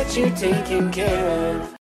 Let's get you taken care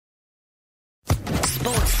of.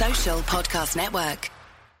 Sports Social Podcast Network.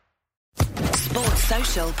 Sports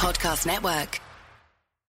Social Podcast Network.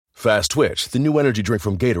 Fast Twitch, the new energy drink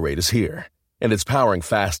from Gatorade, is here. And it's powering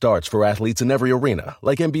fast starts for athletes in every arena,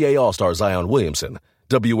 like NBA All-Star Zion Williamson,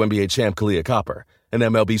 WNBA champ Kalia Copper, and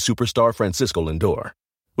MLB superstar Francisco Lindor.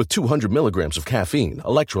 With 200 milligrams of caffeine,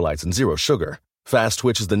 electrolytes, and zero sugar, Fast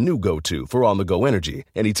Twitch is the new go-to for on-the-go energy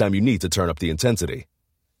anytime you need to turn up the intensity.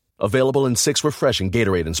 Available in 6 refreshing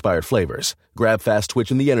Gatorade-inspired flavors. Grab Fast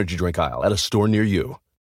Twitch in the energy drink aisle at a store near you.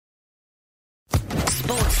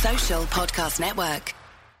 Sports Social Podcast Network.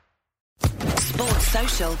 Sports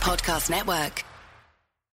Social Podcast Network.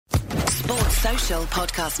 Sports Social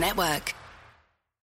Podcast Network.